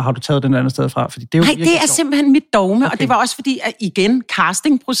 eller har du taget den anden sted fra? Fordi det er jo det er simpelthen mit dogme, okay. Og det var også fordi, at igen,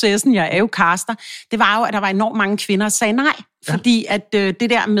 castingprocessen, jeg er jo caster, det var jo, at der var enormt mange kvinder, der sagde nej. Fordi at det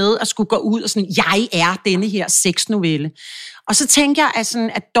der med at skulle gå ud og sådan, jeg er denne her sexnovelle. Og så tænker jeg,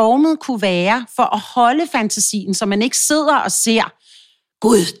 at dogmet kunne være for at holde fantasien, så man ikke sidder og ser,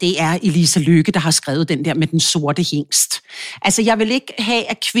 gud, det er Elisa Lykke, der har skrevet den der med den sorte hingst. Altså, jeg vil ikke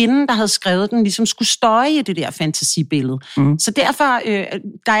have, at kvinden, der havde skrevet den, ligesom skulle støje i det der fantasibillede. Så derfor,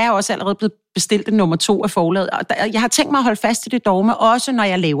 der er jeg også allerede blevet bestilt en nummer 2 af forlaget, og jeg har tænkt mig at holde fast i det dogme, også når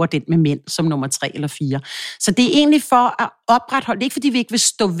jeg laver den med mænd som nummer 3 eller 4. Så det er egentlig for at opretholde, det er ikke fordi vi ikke vil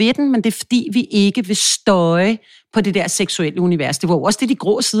stå ved den, men det er fordi vi ikke vil støje på det der seksuelle univers. Det var jo også det, de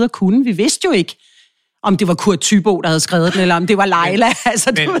grå sider kunne. Vi vidste jo ikke, om det var Kurt Thyboe, der havde skrevet den, eller om det var Leila.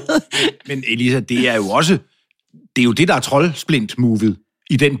 Men Elisa, det er jo også, det er jo det, der er troldsplindt-movet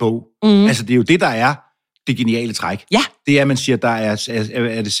i den bog. Altså, det er jo det, der er det geniale træk. Ja. Det er, at man siger, at der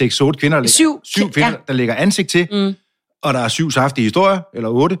er det 6-8 kvinder, der syv kvinder, der lægger ansigt til, og der er 7 saftige historier, eller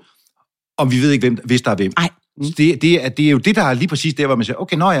 8, og vi ved ikke, hvis der er hvem. Nej. Det er jo det, der er lige præcis der, hvor man siger,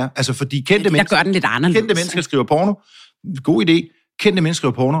 okay, nå ja, altså fordi kendte mennesker skriver porno, god idé, kendte mennesker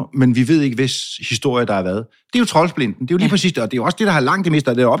skriver porno, men vi ved ikke, hvis historie der har været. Det er jo Troldsplinten, det er jo lige præcis det, og det er jo også det, der har langt det meste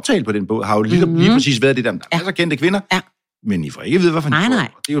af det optalt på den bog, har jo lige præcis været det der er så kendte kvinder, men I får ikke vide, hvorfor de får.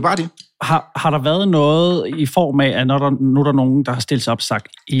 Det er jo bare det. Har der været noget i form af, at nu er der nogen, der har stillet sig op og sagt,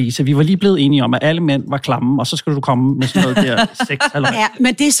 Elisa, vi var lige blevet enige om, at alle mænd var klamme, og så skal du komme med sådan noget der sex. Ja,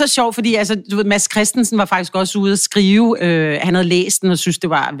 men det er så sjovt, fordi altså, du ved, Mads Christensen var faktisk også ude at skrive, han havde læst den og synes, det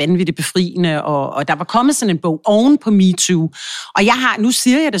var vanvittigt befriende, og der var kommet sådan en bog oven på MeToo. Og nu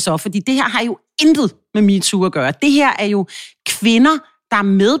siger jeg det så, fordi det her har jo intet med MeToo at gøre. Det her er jo kvinder, der er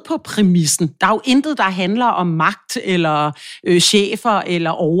med på præmissen. Der er jo intet, der handler om magt, eller chefer, eller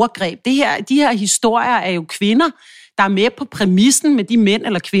overgreb. De her historier er jo kvinder, der er med på præmissen med de mænd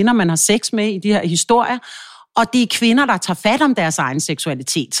eller kvinder, man har sex med i de her historier. Og det er kvinder, der tager fat om deres egen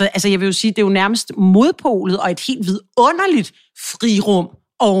seksualitet. Så altså, jeg vil jo sige, det er jo nærmest modpolet og et helt vidunderligt frirum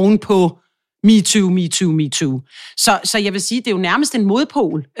ovenpå MeToo. Så jeg vil sige, det er jo nærmest en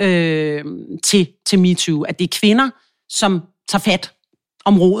modpol til MeToo, at det er kvinder, som tager fat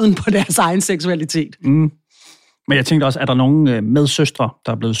om roden på deres egen seksualitet. Men jeg tænkte også, er der nogen medsøstre,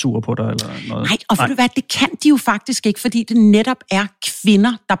 der er blevet sure på dig? Eller noget? Nej, og ved du hvad, det kan de jo faktisk ikke, fordi det netop er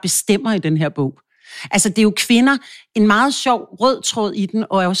kvinder, der bestemmer i den her bog. Altså, det er jo kvinder. En meget sjov rød tråd i den,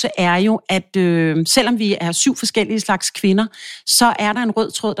 og også er jo, at selvom vi er 7 forskellige slags kvinder, så er der en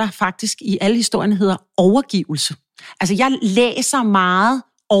rød tråd, der faktisk i alle historierne hedder overgivelse. Altså, jeg læser meget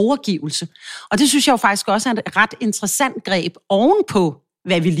overgivelse. Og det synes jeg jo faktisk også er et ret interessant greb ovenpå,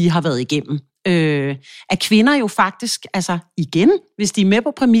 hvad vi lige har været igennem. At kvinder jo faktisk, altså igen, hvis de er med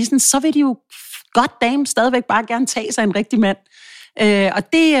på præmissen, så vil de jo godt dame stadigvæk bare gerne tage sig en rigtig mand.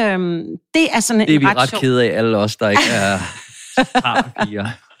 Og det er sådan det er en vi ret kede af, alle os, der ikke er parpiger.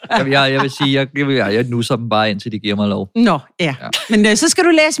 Jeg vil sige, jeg nusser dem bare ind, til de giver mig lov. Nå, ja. Men så skal du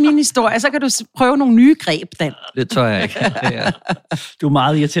læse min historie, så kan du prøve nogle nye greb, Dan. Det tør jeg ikke. Ja. Du er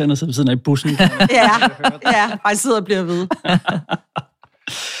meget irriterende, som sidder i bussen. Ja, og jeg sidder og bliver ved.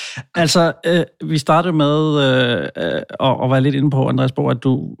 Altså, vi startede med at være lidt inde på, Andreas Bo, at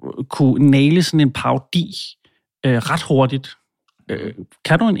du kunne næle sådan en parodi ret hurtigt.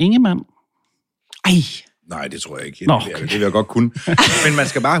 Kan du en Ingemann? Ej. Nej, det tror jeg ikke. Okay. Det vil jeg godt kunne. Men man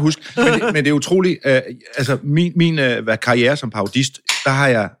skal bare huske, men det er utroligt, altså min karriere som parodist, der har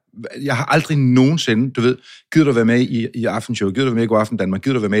jeg har aldrig nogensinde, du ved, gider du være med i Aftenshow, gider du være med i God Aften Danmark,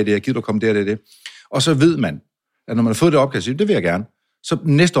 gider du være med i det, gider du komme der, det. Og så ved man, at når man har fået det opkald, så det vil jeg gerne. Så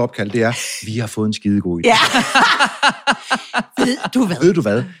næste opkald, det er, vi har fået en skidegod idé. Ja. Ved du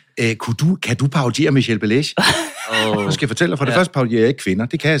hvad? Kan du parodiere Michelle Belæge? Så skal jeg fortælle dig, for det første parodierer jeg ikke kvinder.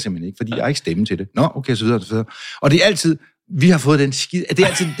 Det kan jeg simpelthen ikke, fordi jeg har ikke stemme til det. Nå, okay, så videre. Og det er altid, vi har fået den skide... Det er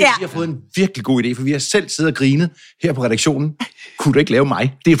altid, vi har fået en virkelig god idé, for vi har selv siddet og grinet her på redaktionen. Kunne du ikke lave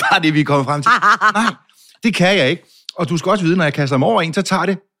mig? Det er bare det, vi er kommet frem til. Nej, det kan jeg ikke. Og du skal også vide, når jeg kaster mig over en, så tager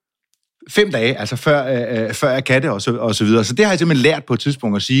det 5 dage, altså før jeg kan det, og så videre. Så det har jeg simpelthen lært på et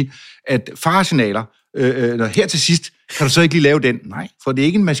tidspunkt at sige, at faresignaler, her til sidst, kan du så ikke lige lave den? Nej, for det er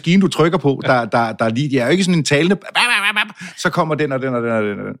ikke en maskine, du trykker på, der lige... Det er jo ikke sådan en talende... Så kommer den og den og den og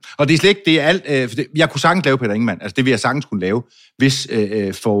den. Og det er slet ikke... Det er alt... Jeg kunne sagtens lave Peter Ingemann. Altså, det vil jeg sagtens kunne lave, hvis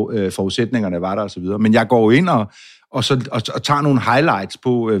forudsætningerne var der og så videre. Men jeg går ind og tager nogle highlights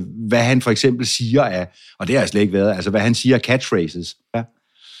på, hvad han for eksempel siger af... Og det har jeg slet ikke været. Altså, hvad han siger af catchphrases. Ja.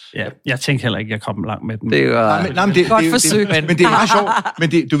 Ja, jeg tænkte heller ikke, jeg kom langt med den. Det var godt forsøg. Men det er meget sjovt.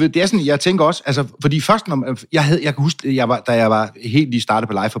 Men du ved, det er sådan, jeg tænker også, altså, fordi først, jeg kan huske, da jeg var helt lige startet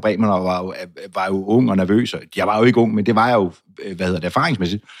på Live for Bremen, og var jo ung og nervøs. Jeg var jo ikke ung, men det var jeg jo,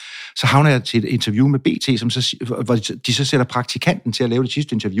 erfaringsmæssigt. Så havner jeg til et interview med BT, hvor de så sætter praktikanten til at lave det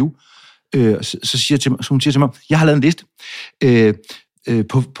sidste interview. Så hun siger til mig, jeg har lavet en liste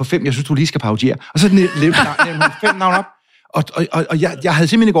på 5, jeg synes, du lige skal parodiere. Og så nævner hun 5 navn op. Og jeg havde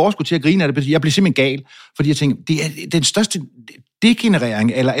simpelthen ikke overskud til at grine af det. Jeg blev simpelthen gal, fordi jeg tænkte, det er den største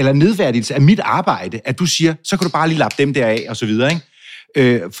degenerering eller nedværdigelse af mit arbejde, at du siger, så kan du bare lige lappe dem der af, og så videre,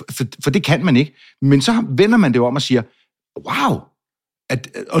 ikke? For det kan man ikke. Men så vender man det om og siger, wow,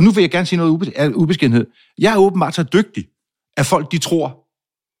 og nu vil jeg gerne sige noget af ubeskedenhed. Jeg er åbenbart så dygtig, at folk, de tror,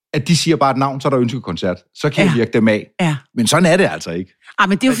 at de siger bare et navn, så er der ønskekoncert. Så kan jeg virke dem af. Ja. Men sådan er det altså ikke.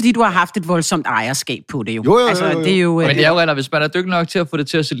 Men det er jo fordi, du har haft et voldsomt ejerskab på det jo. Jo. Altså, det er jo men det er jo rent, hvis man er dygtig nok til at få det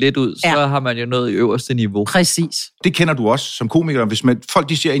til at se let ud, så har man jo noget i øverste niveau. Præcis. Det kender du også som komiker. Hvis folk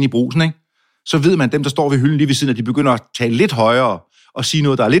de ser ind i brusen, ikke? Så ved man, dem der står ved hylden lige ved siden, at de begynder at tale lidt højere, og sige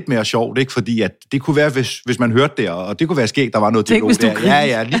noget, der er lidt mere sjovt, ikke? Fordi at det kunne være, hvis man hørte det, og det kunne være skægt, der var noget dialog der.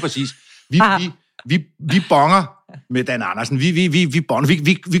 Ja, lige præcis. Vi bonger med Dan Andersen.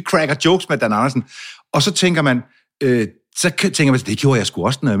 Vi cracker jokes med Dan Andersen. Og så tænker man, det gjorde jeg sgu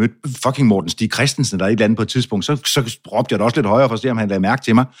også, når jeg mødte fucking Morten Stig Christensen, der er et eller andet på et tidspunkt. Så råbte jeg det også lidt højere for at se, om han lagde mærke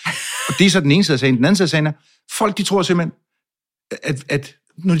til mig. Og det er så den ene side af sagen. Den anden side af sagen er, folk de tror simpelthen, at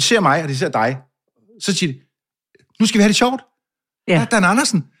når de ser mig, og de ser dig, så siger de, nu skal vi have det sjovt. Ja. Dan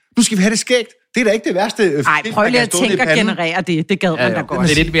Andersen, nu skal vi have det skægt. Det er da ikke det værste. Nej, prøv lige at tænke og generere det. Det gad man da godt.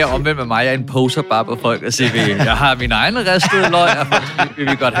 Det er lidt mere omvendt med mig. Jeg er en poser bare på folk og siger, jeg har min egen ristede løg, og folk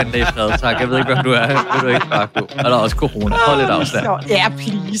vil godt have den i fred. Tak, jeg ved ikke, hvem du er. Vil du ikke bare gå? Og der er også corona. Hold lidt afstand. Ja,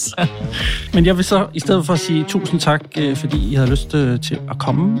 please. Men jeg vil så, i stedet for at sige tusind tak, fordi I havde lyst til at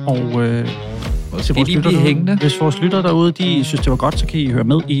komme, og til vores lytter derude. Hvis vores lytter derude, de synes, det var godt, så kan I høre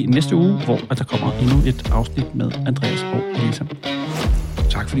med i næste uge, hvor der kommer endnu et afsnit med Andreas og Elisa.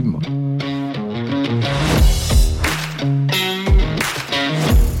 Tak fordi vi måtte.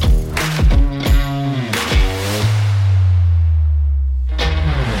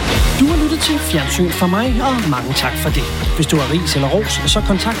 Du har lyttet til Fjernsyn for mig, og mange tak for det. Hvis du har ris eller ros, så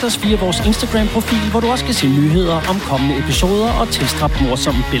kontakt os via vores Instagram-profil, hvor du også kan se nyheder om kommende episoder og tilstrap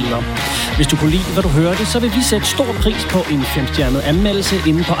morsomme billeder. Hvis du kunne lide, hvad du hørte, så vil vi sætte stor pris på en 5-stjernet anmeldelse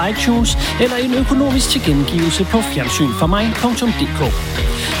inde på iTunes, eller en økonomisk tilkendegivelse på fjernsynformig.dk.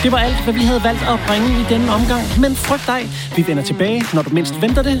 Det var alt, hvad vi havde valgt at bringe i denne omgang, men frygt dig, vi vender tilbage, når du mindst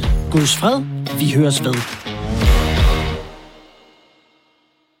venter det. Guds fred, vi høres ved.